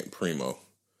Aunt Primo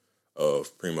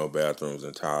of Primo Bathrooms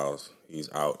and Tiles,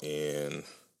 he's out in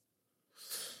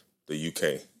the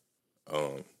UK,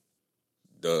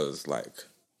 does like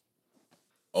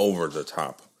over the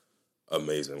top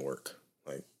amazing work.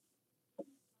 Like,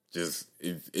 just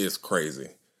it's crazy.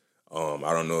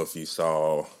 I don't know if you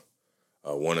saw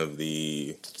one of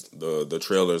the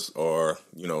trailers or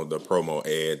the promo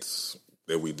ads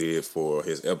that we did for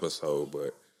his episode,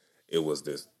 but it was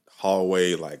this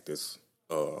hallway, like this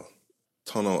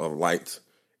tunnel of lights,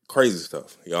 crazy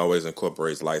stuff. He always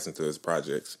incorporates lights into his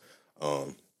projects.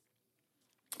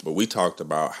 But we talked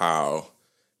about how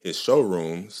his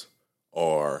showrooms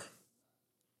are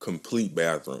complete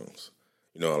bathrooms.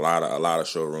 A lot of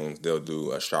showrooms, they'll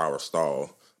do a shower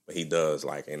stall, but he does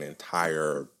like an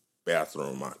entire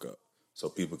bathroom mock-up, so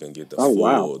people can get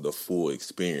the full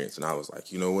experience. And I was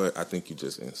like, you know what? I think you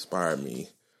just inspired me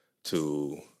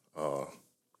to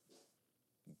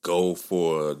go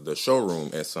for the showroom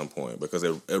at some point, because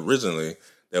originally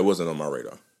that wasn't on my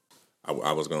radar.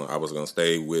 I was gonna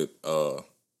stay with the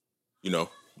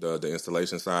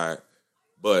installation side,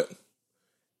 but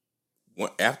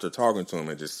after talking to him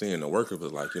and just seeing the work, it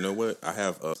was like, you know what? I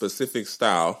have a specific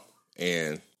style,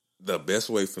 and the best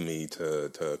way for me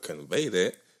to convey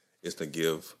that is to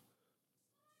give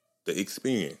the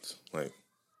experience. Like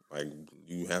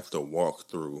you have to walk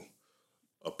through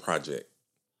a project,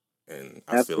 and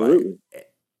I Absolutely. feel like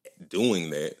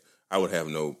doing that, I would have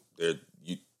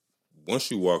once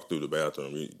you walk through the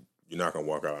bathroom, you're not gonna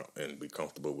walk out and be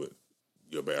comfortable with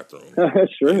your bathroom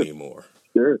anymore.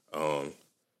 Sure.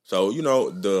 So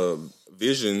the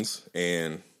visions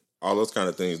and all those kind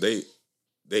of things, they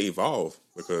evolve,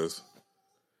 because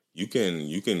you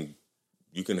can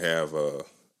have a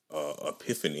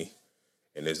epiphany,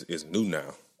 and it's new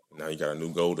now. Now you got a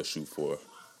new goal to shoot for.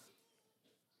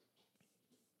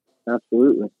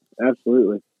 Absolutely.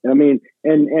 Absolutely. I mean,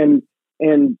 and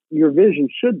your vision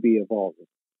should be evolving.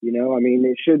 I mean,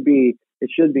 it should be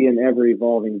an ever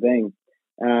evolving thing.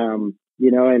 And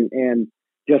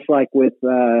just like with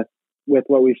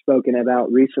what we've spoken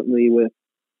about recently with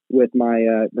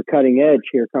my the cutting edge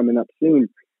here coming up soon,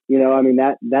 I mean,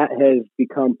 that has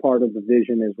become part of the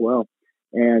vision as well.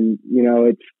 And,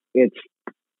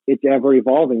 it's ever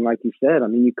evolving, like you said. I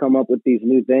mean, you come up with these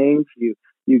new things, you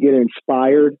get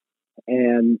inspired,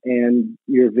 and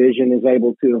your vision is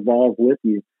able to evolve with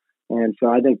you. And so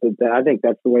I think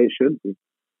that's the way it should be.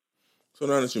 So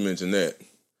now that you mentioned that,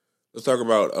 let's talk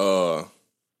about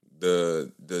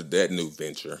that new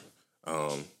venture,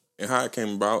 and how it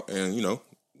came about, and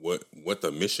what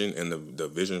the mission and the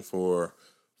vision for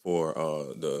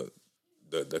the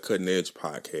Cutting Edge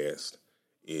podcast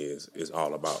is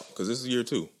all about. Because this is year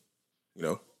 2,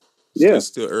 It's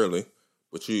still early,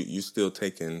 but you still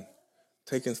taking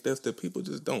steps that people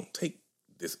just don't take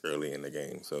this early in the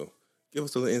game. So give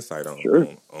us a little insight on Sure.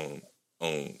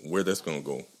 on where that's going to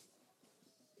go.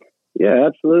 Yeah,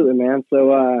 absolutely, man.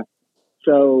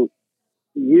 So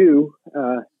you,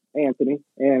 Anthony,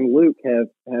 and Luke have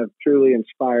truly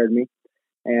inspired me,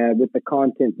 with the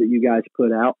content that you guys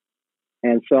put out.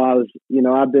 And so I've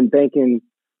been thinking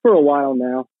for a while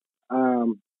now,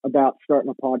 about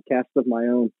starting a podcast of my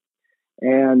own.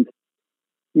 And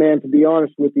man, to be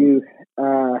honest with you,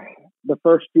 the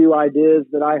first few ideas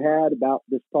that I had about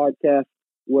this podcast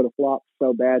would have flopped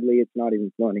so badly it's not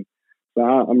even funny. So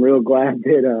I'm real glad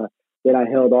that I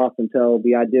held off until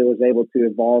the idea was able to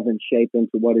evolve and shape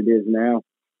into what it is now.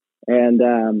 And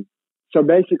so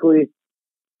basically,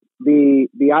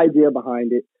 the idea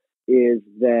behind it is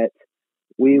that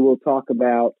we will talk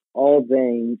about all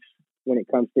things when it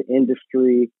comes to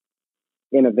industry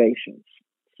innovations.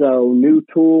 So new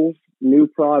tools, new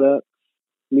products,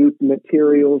 new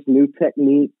materials, new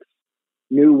techniques,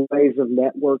 new ways of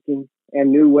networking, and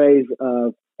new ways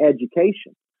of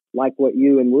education, like what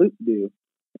you and Luke do.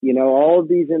 All of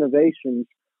these innovations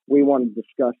we want to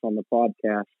discuss on the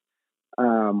podcast.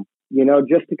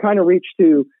 Just to kind of reach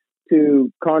to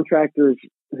contractors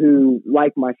who,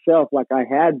 like myself, like I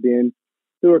had been,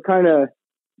 who are kind of,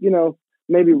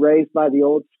 maybe raised by the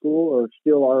old school or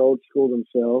still are old school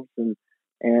themselves, and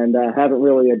haven't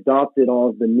really adopted all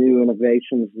of the new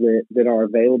innovations that are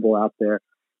available out there,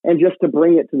 and just to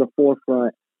bring it to the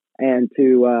forefront and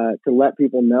to let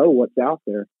people know what's out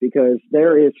there, because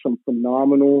there is some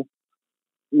phenomenal,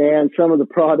 some of the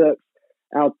products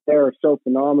out there are so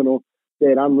phenomenal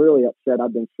that I'm really upset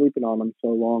I've been sleeping on them so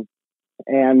long.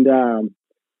 And,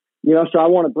 so I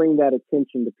want to bring that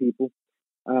attention to people.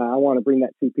 I want to bring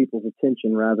that to people's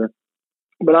attention, rather.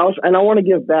 But I want to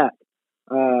give back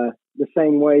the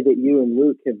same way that you and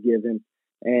Luke have given.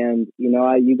 And,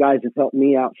 you guys have helped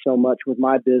me out so much with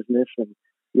my business, and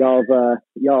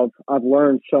I've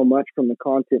learned so much from the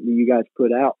content that you guys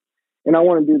put out. And I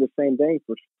want to do the same thing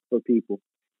for people.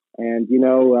 And,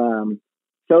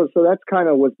 so that's kind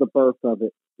of was the birth of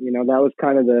it. That was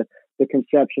kind of the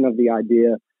conception of the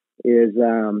idea is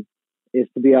to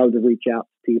be able to reach out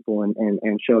to people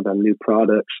and show them new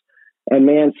products. And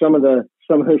man, some of the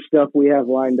stuff we have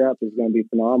lined up is going to be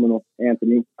phenomenal,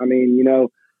 Anthony. I mean,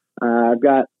 I've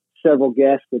got several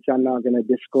guests, which I'm not going to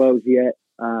disclose yet.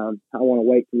 I want to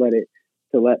wait to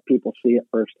let people see it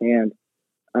firsthand.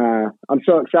 I'm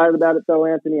so excited about it, though,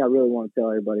 Anthony. I really want to tell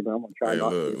everybody, but I'm going to try. Hey,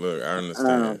 look, I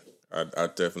understand. I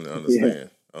definitely understand.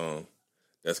 Yeah.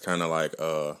 That's kind of like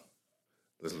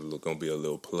this is going to be a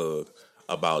little plug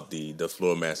about the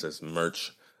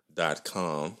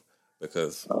floormastersmerch.com,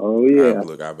 because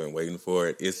I've been waiting for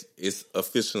it. It's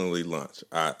officially launched.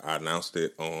 I announced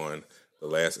it on the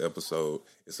last episode.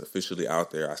 It's officially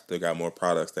out there. I still got more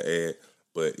products to add,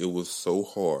 but it was so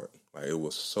hard. Like, it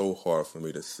was so hard for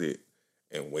me to sit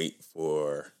and wait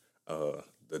for the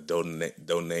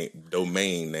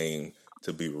domain name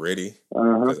to be ready,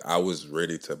 because I was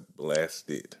ready to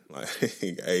blast it. Like,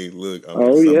 hey, look,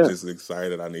 I'm just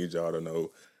excited. I need y'all to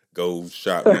know, go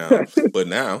shop now. But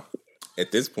now,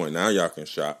 at this point, now y'all can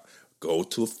shop. Go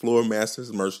to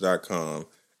floormastersmerch.com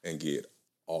and get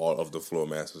all of the Floor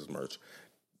Masters merch.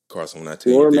 Carson, when I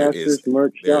tell you there's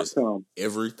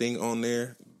everything on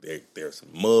there. There's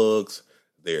mugs,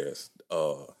 there's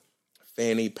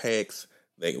fanny packs,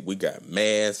 we got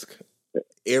masks,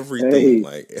 everything,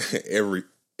 like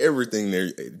everything there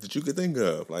that you could think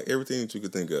of, like everything that you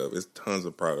could think of. It's tons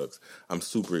of products. I'm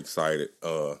super excited.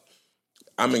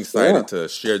 I'm excited to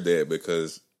share that,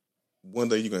 because one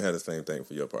day you're gonna have the same thing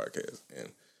for your podcast. And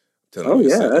I'm telling Oh you,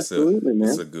 yeah, absolutely, man.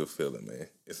 It's a good feeling, man.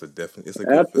 It's a good feeling.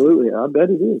 Absolutely, I bet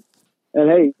it is. And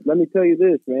hey, let me tell you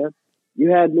this, man.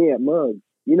 You had me at Mugs.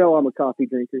 You know I'm a coffee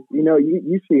drinker. You know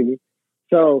you see me,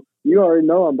 so you already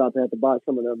know I'm about to have to buy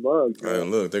some of them mugs. Man.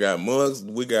 And look, they got mugs.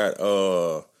 We got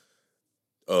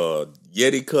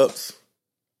Yeti cups,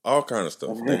 all kind of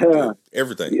stuff.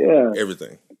 Everything. Yeah,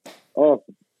 Everything.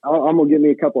 Awesome. I'm gonna get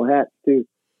me a couple hats too.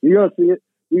 You're gonna see it.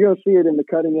 You're gonna see it in the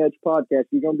Cutting Edge podcast.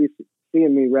 You're gonna be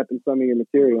seeing me repping some of your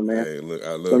material, man. Hey, look,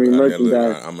 Some of your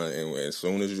merchandise. and as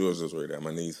soon as yours is ready, I'm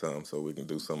gonna need some so we can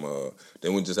do some.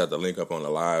 Then we just have to link up on a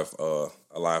live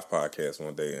podcast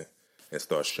one day and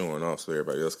start showing off so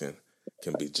everybody else can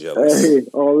be jealous. Hey,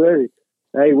 already.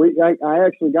 Hey, I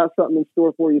actually got something in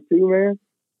store for you too, man.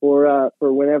 For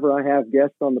whenever I have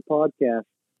guests on the podcast,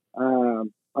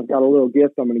 I've got a little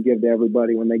gift I'm going to give to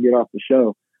everybody when they get off the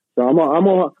show. So I'm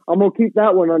gonna keep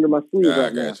that one under my sleeve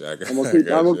right now. I'm gonna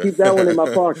keep that one in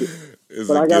my pocket.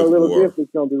 But I got a little gift that's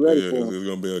gonna be ready for them. It's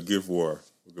gonna be a gift war.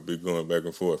 We could be going back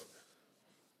and forth.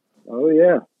 Oh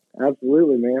yeah,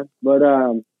 absolutely, man. But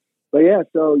yeah.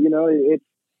 So you know, it's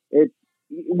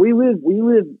we live,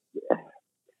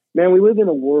 man. We live in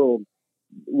a world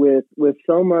with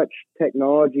so much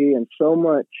technology and so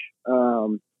much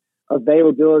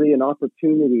availability and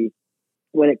opportunity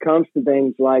when it comes to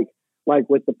things like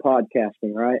with the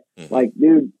podcasting, right? Mm-hmm. Like,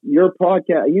 dude, your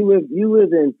podcast, you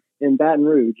live in Baton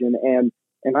Rouge and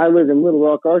I live in Little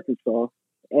Rock, Arkansas.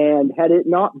 And had it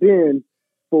not been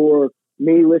for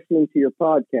me listening to your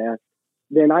podcast,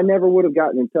 then I never would have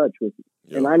gotten in touch with you.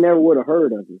 Yep. And I never would have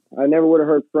heard of you. I never would have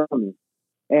heard from you.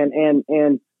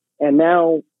 And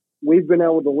now we've been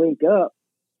able to link up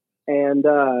and,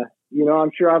 you know,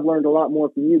 I'm sure I've learned a lot more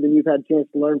from you than you've had a chance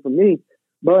to learn from me,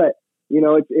 but you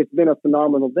know, it's been a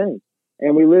phenomenal thing.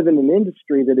 And we live in an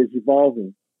industry that is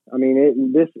evolving. I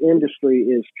mean, this industry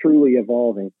is truly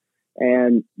evolving.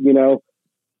 And, you know,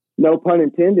 no pun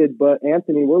intended, but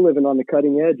Anthony, we're living on the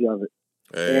cutting edge of it.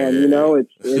 Hey. And, you know,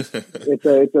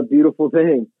 it's a beautiful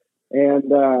thing. And,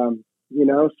 you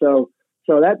know, so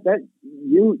that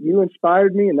you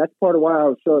inspired me. And that's part of why I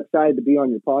was so excited to be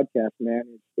on your podcast, man,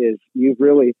 is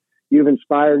you've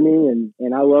inspired me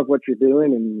and I love what you're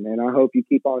doing and I hope you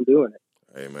keep on doing it.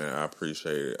 Hey man, I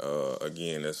appreciate it.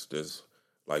 Again, it's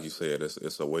like you said,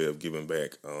 it's a way of giving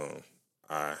back.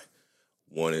 I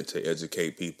wanted to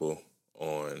educate people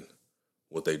on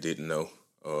what they didn't know,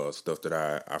 stuff that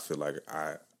I feel like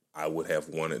I would have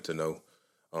wanted to know,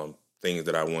 things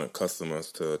that I want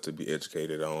customers to be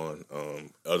educated on,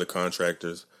 other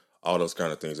contractors, all those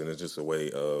kind of things, and it's just a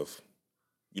way of,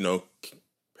 you know,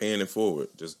 paying it forward,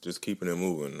 just keeping it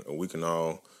moving. We can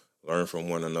all learn from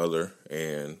one another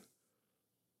and.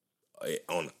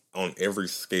 On every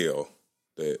scale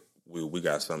that we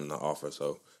got something to offer.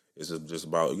 So it's just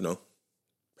about, you know,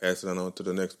 passing it on to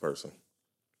the next person.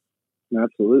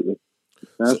 Absolutely.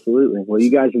 Well, you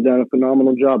guys have done a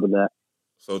phenomenal job of that.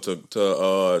 So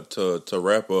to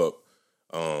wrap up,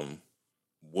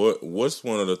 what's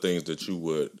one of the things that you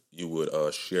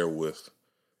would share with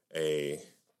a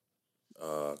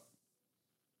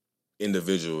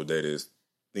individual that is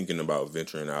thinking about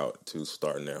venturing out to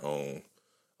starting their own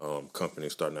company,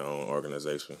 starting their own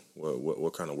organization?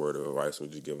 What kind of word of advice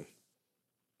would you give them?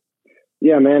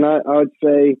 Yeah, man, I would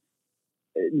say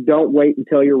don't wait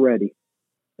until you're ready.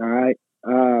 All right.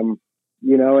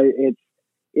 You know,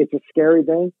 it's a scary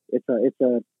thing. It's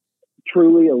a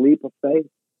truly a leap of faith.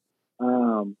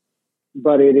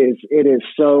 But it is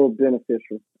so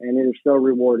beneficial and it is so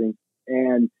rewarding,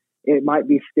 and it might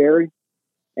be scary.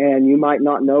 And you might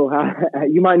not know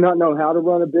how to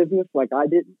run a business like I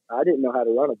didn't. I didn't know how to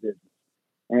run a business.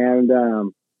 And,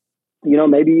 you know,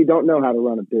 maybe you don't know how to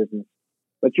run a business,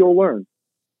 but you'll learn.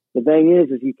 The thing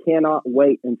is you cannot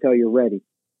wait until you're ready,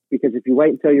 because if you wait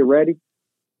until you're ready,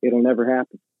 it'll never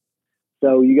happen.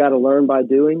 So you got to learn by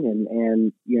doing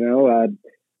and, you know,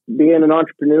 being an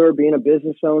entrepreneur, being a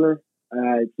business owner,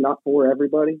 it's not for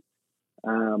everybody.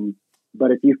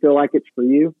 But if you feel like it's for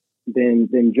you,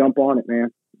 then jump on it,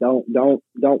 man. Don't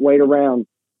wait around.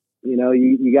 You know,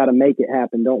 you got to make it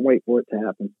happen. Don't wait for it to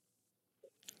happen.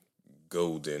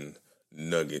 Golden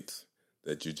nuggets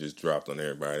that you just dropped on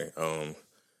everybody.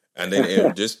 And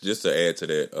then just to add to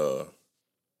that,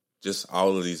 just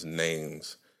all of these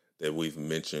names that we've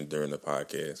mentioned during the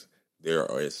podcast, there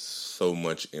is so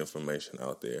much information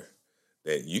out there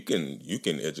that you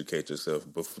can educate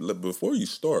yourself before you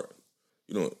start.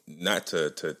 You know, not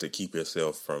to keep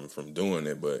yourself from doing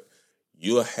it, but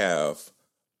you'll have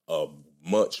a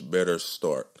much better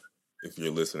start if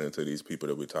you're listening to these people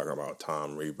that we're talking about,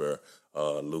 Tom Reber,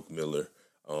 Luke Miller.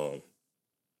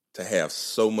 to have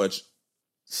such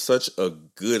a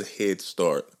good head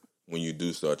start when you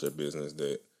do start your business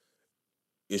that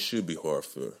it should be hard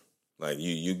for. Like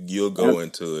you'll go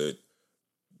into it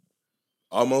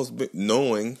almost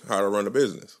knowing how to run a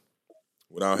business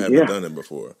without having done it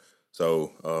before.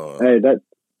 So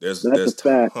there's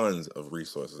tons of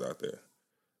resources out there.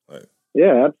 Like,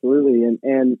 yeah, absolutely.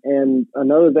 And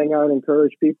another thing I would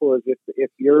encourage people is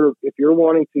if you're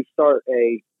wanting to start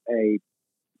a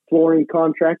flooring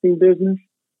contracting business,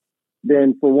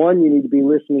 then for one, you need to be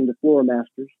listening to Floor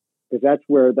Masters, because that's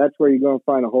where you're going to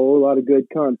find a whole lot of good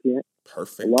content.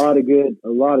 Perfect. A lot of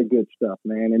good stuff,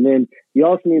 man. And then you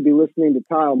also need to be listening to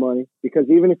Tile Money, because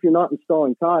even if you're not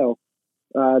installing tile,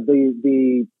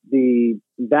 the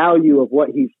value of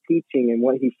what he's teaching and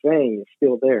what he's saying is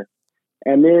still there.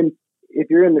 And then if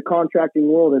you're in the contracting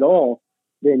world at all,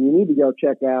 then you need to go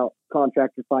check out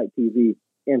Contractor Fight TV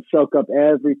and soak up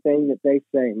everything that they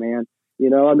say, man.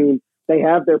 I mean, they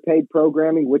have their paid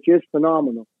programming, which is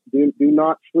phenomenal. Do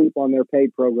not sleep on their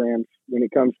paid programs when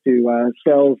it comes to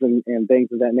sales and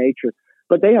things of that nature.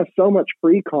 But they have so much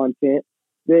free content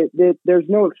that there's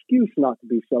no excuse not to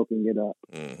be soaking it up.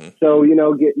 Mm-hmm. So,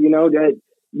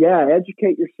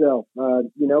 educate yourself,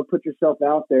 put yourself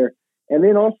out there. And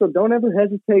then also don't ever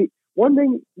hesitate. One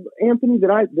thing, Anthony,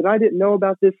 that I didn't know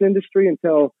about this industry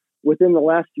until within the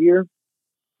last year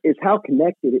is how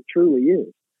connected it truly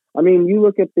is. I mean, you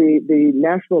look at the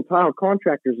National Tile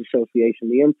Contractors Association,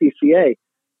 the NTCA,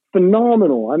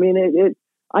 phenomenal. I mean,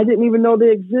 I didn't even know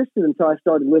they existed until I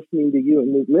started listening to you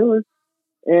and Luke Miller.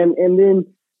 And then,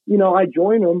 I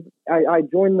joined them. I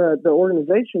joined the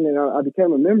organization and I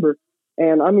became a member.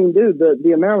 And I mean, dude,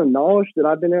 the amount of knowledge that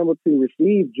I've been able to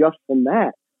receive just from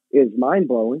that is mind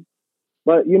blowing.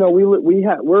 But,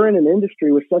 we're in an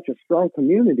industry with such a strong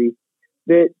community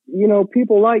that,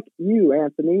 people like you,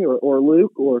 Anthony, or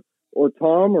Luke, or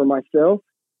Tom, or myself,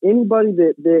 anybody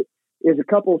that is a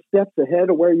couple of steps ahead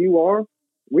of where you are,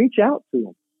 reach out to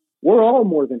them. We're all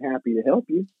more than happy to help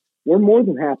you. We're more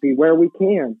than happy where we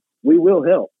can. We will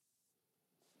help.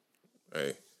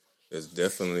 Hey, it's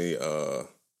definitely a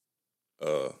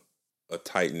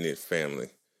tight-knit family.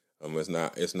 It's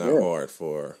not hard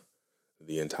for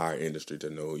the entire industry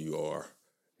to know who you are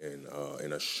in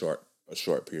a short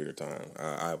period of time.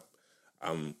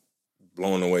 I'm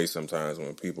blown away sometimes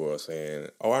when people are saying,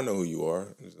 "Oh, I know who you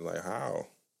are." It's like, how?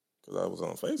 Because I was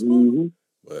on Facebook. Mm-hmm.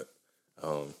 But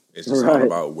it's just all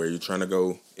about where you're trying to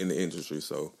go in the industry.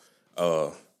 So,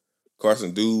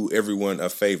 Carson, do everyone a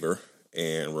favor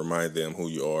and remind them who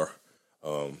you are,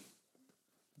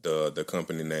 the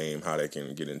company name, how they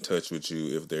can get in touch with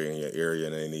you if they're in your area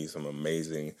and they need some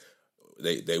amazing.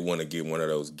 They want to get one of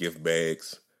those gift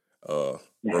bags.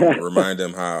 Remind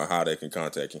them how they can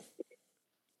contact you.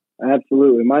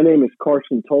 Absolutely. My name is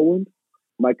Carson Toland.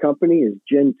 My company is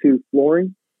Gen 2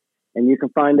 Flooring, and you can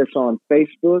find us on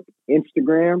Facebook,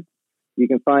 Instagram. You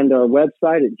can find our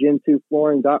website at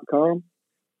gen2flooring.com.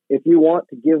 If you want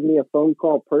to give me a phone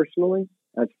call personally,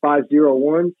 that's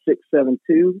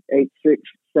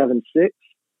 501-672-8676.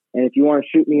 And if you want to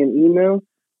shoot me an email,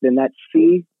 then that's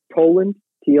ctoland,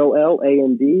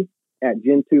 TOLAND, at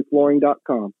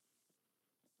gen2flooring.com.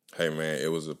 Hey, man,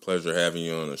 it was a pleasure having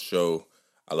you on the show.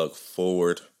 I look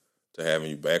forward to having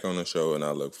you back on the show, and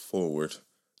I look forward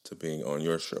to being on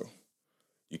your show.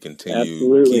 You continue,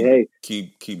 absolutely.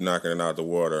 Keep knocking it out the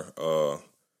water,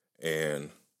 and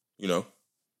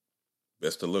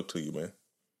best of luck to you, man.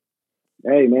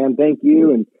 Hey, man, thank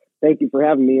you, and thank you for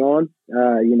having me on.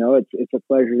 It's a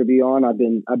pleasure to be on. I've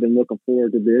been looking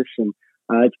forward to this, and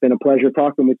it's been a pleasure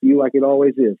talking with you, like it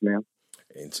always is, man.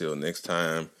 Until next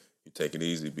time, you take it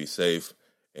easy, be safe,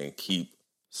 and keep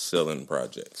selling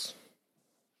projects.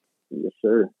 Yes,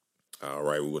 sir. All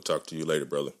right, we will talk to you later,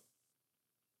 brother.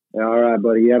 All right,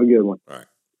 buddy. You have a good one. All right.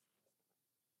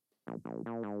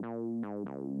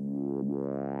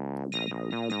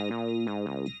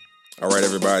 All right,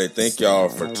 everybody. Thank y'all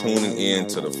for tuning in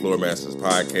to the Floor Masters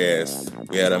podcast.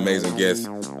 We had amazing guests,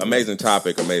 amazing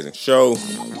topic, amazing show.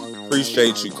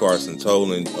 Appreciate you, Carson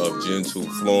Toland of Gen 2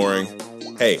 Flooring.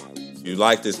 Hey, if you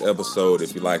like this episode,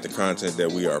 if you like the content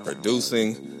that we are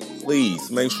producing, please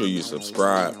make sure you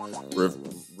subscribe,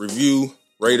 review,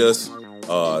 rate us,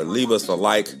 leave us a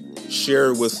like,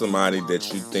 share it with somebody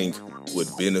that you think would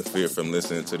benefit from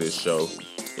listening to this show.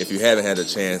 If you haven't had a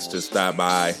chance to stop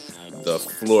by the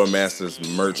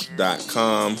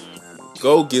floormastersmerch.com,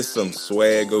 go get some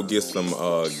swag, go get some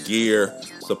gear,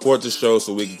 support the show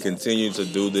so we can continue to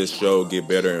do this show, get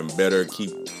better and better,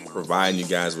 keep providing you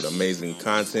guys with amazing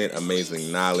content,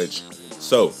 amazing knowledge.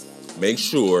 So make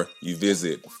sure you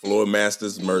visit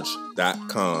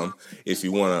floormastersmerch.com. If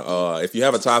you want to, if you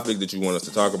have a topic that you want us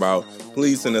to talk about,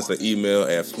 please send us an email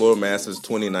at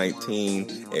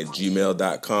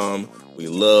floormasters2019@gmail.com. We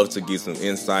love to get some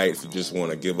insight. If you just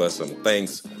want to give us some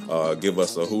thanks, give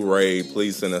us a hooray,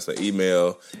 please send us an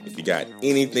email. If you got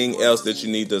anything else that you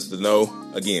need us to know,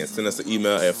 again, send us an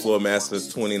email at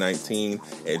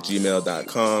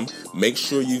floormasters2019@gmail.com. Make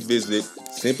sure you visit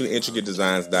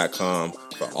simplyintricatedesigns.com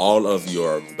for all of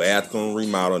your bathroom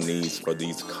remodel needs for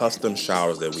these custom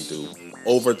showers that we do.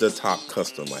 Over the top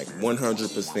custom, like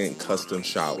 100% custom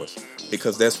showers,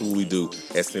 because that's what we do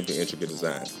at Simply Intricate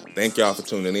Designs. Thank y'all for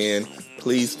tuning in.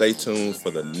 Please stay tuned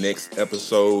for the next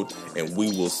episode, and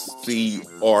we will see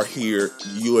or hear,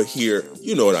 you are here,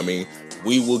 you know what I mean.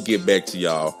 We will get back to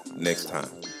y'all next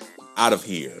time. Out of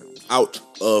here.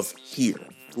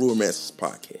 Floor Masters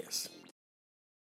Podcast.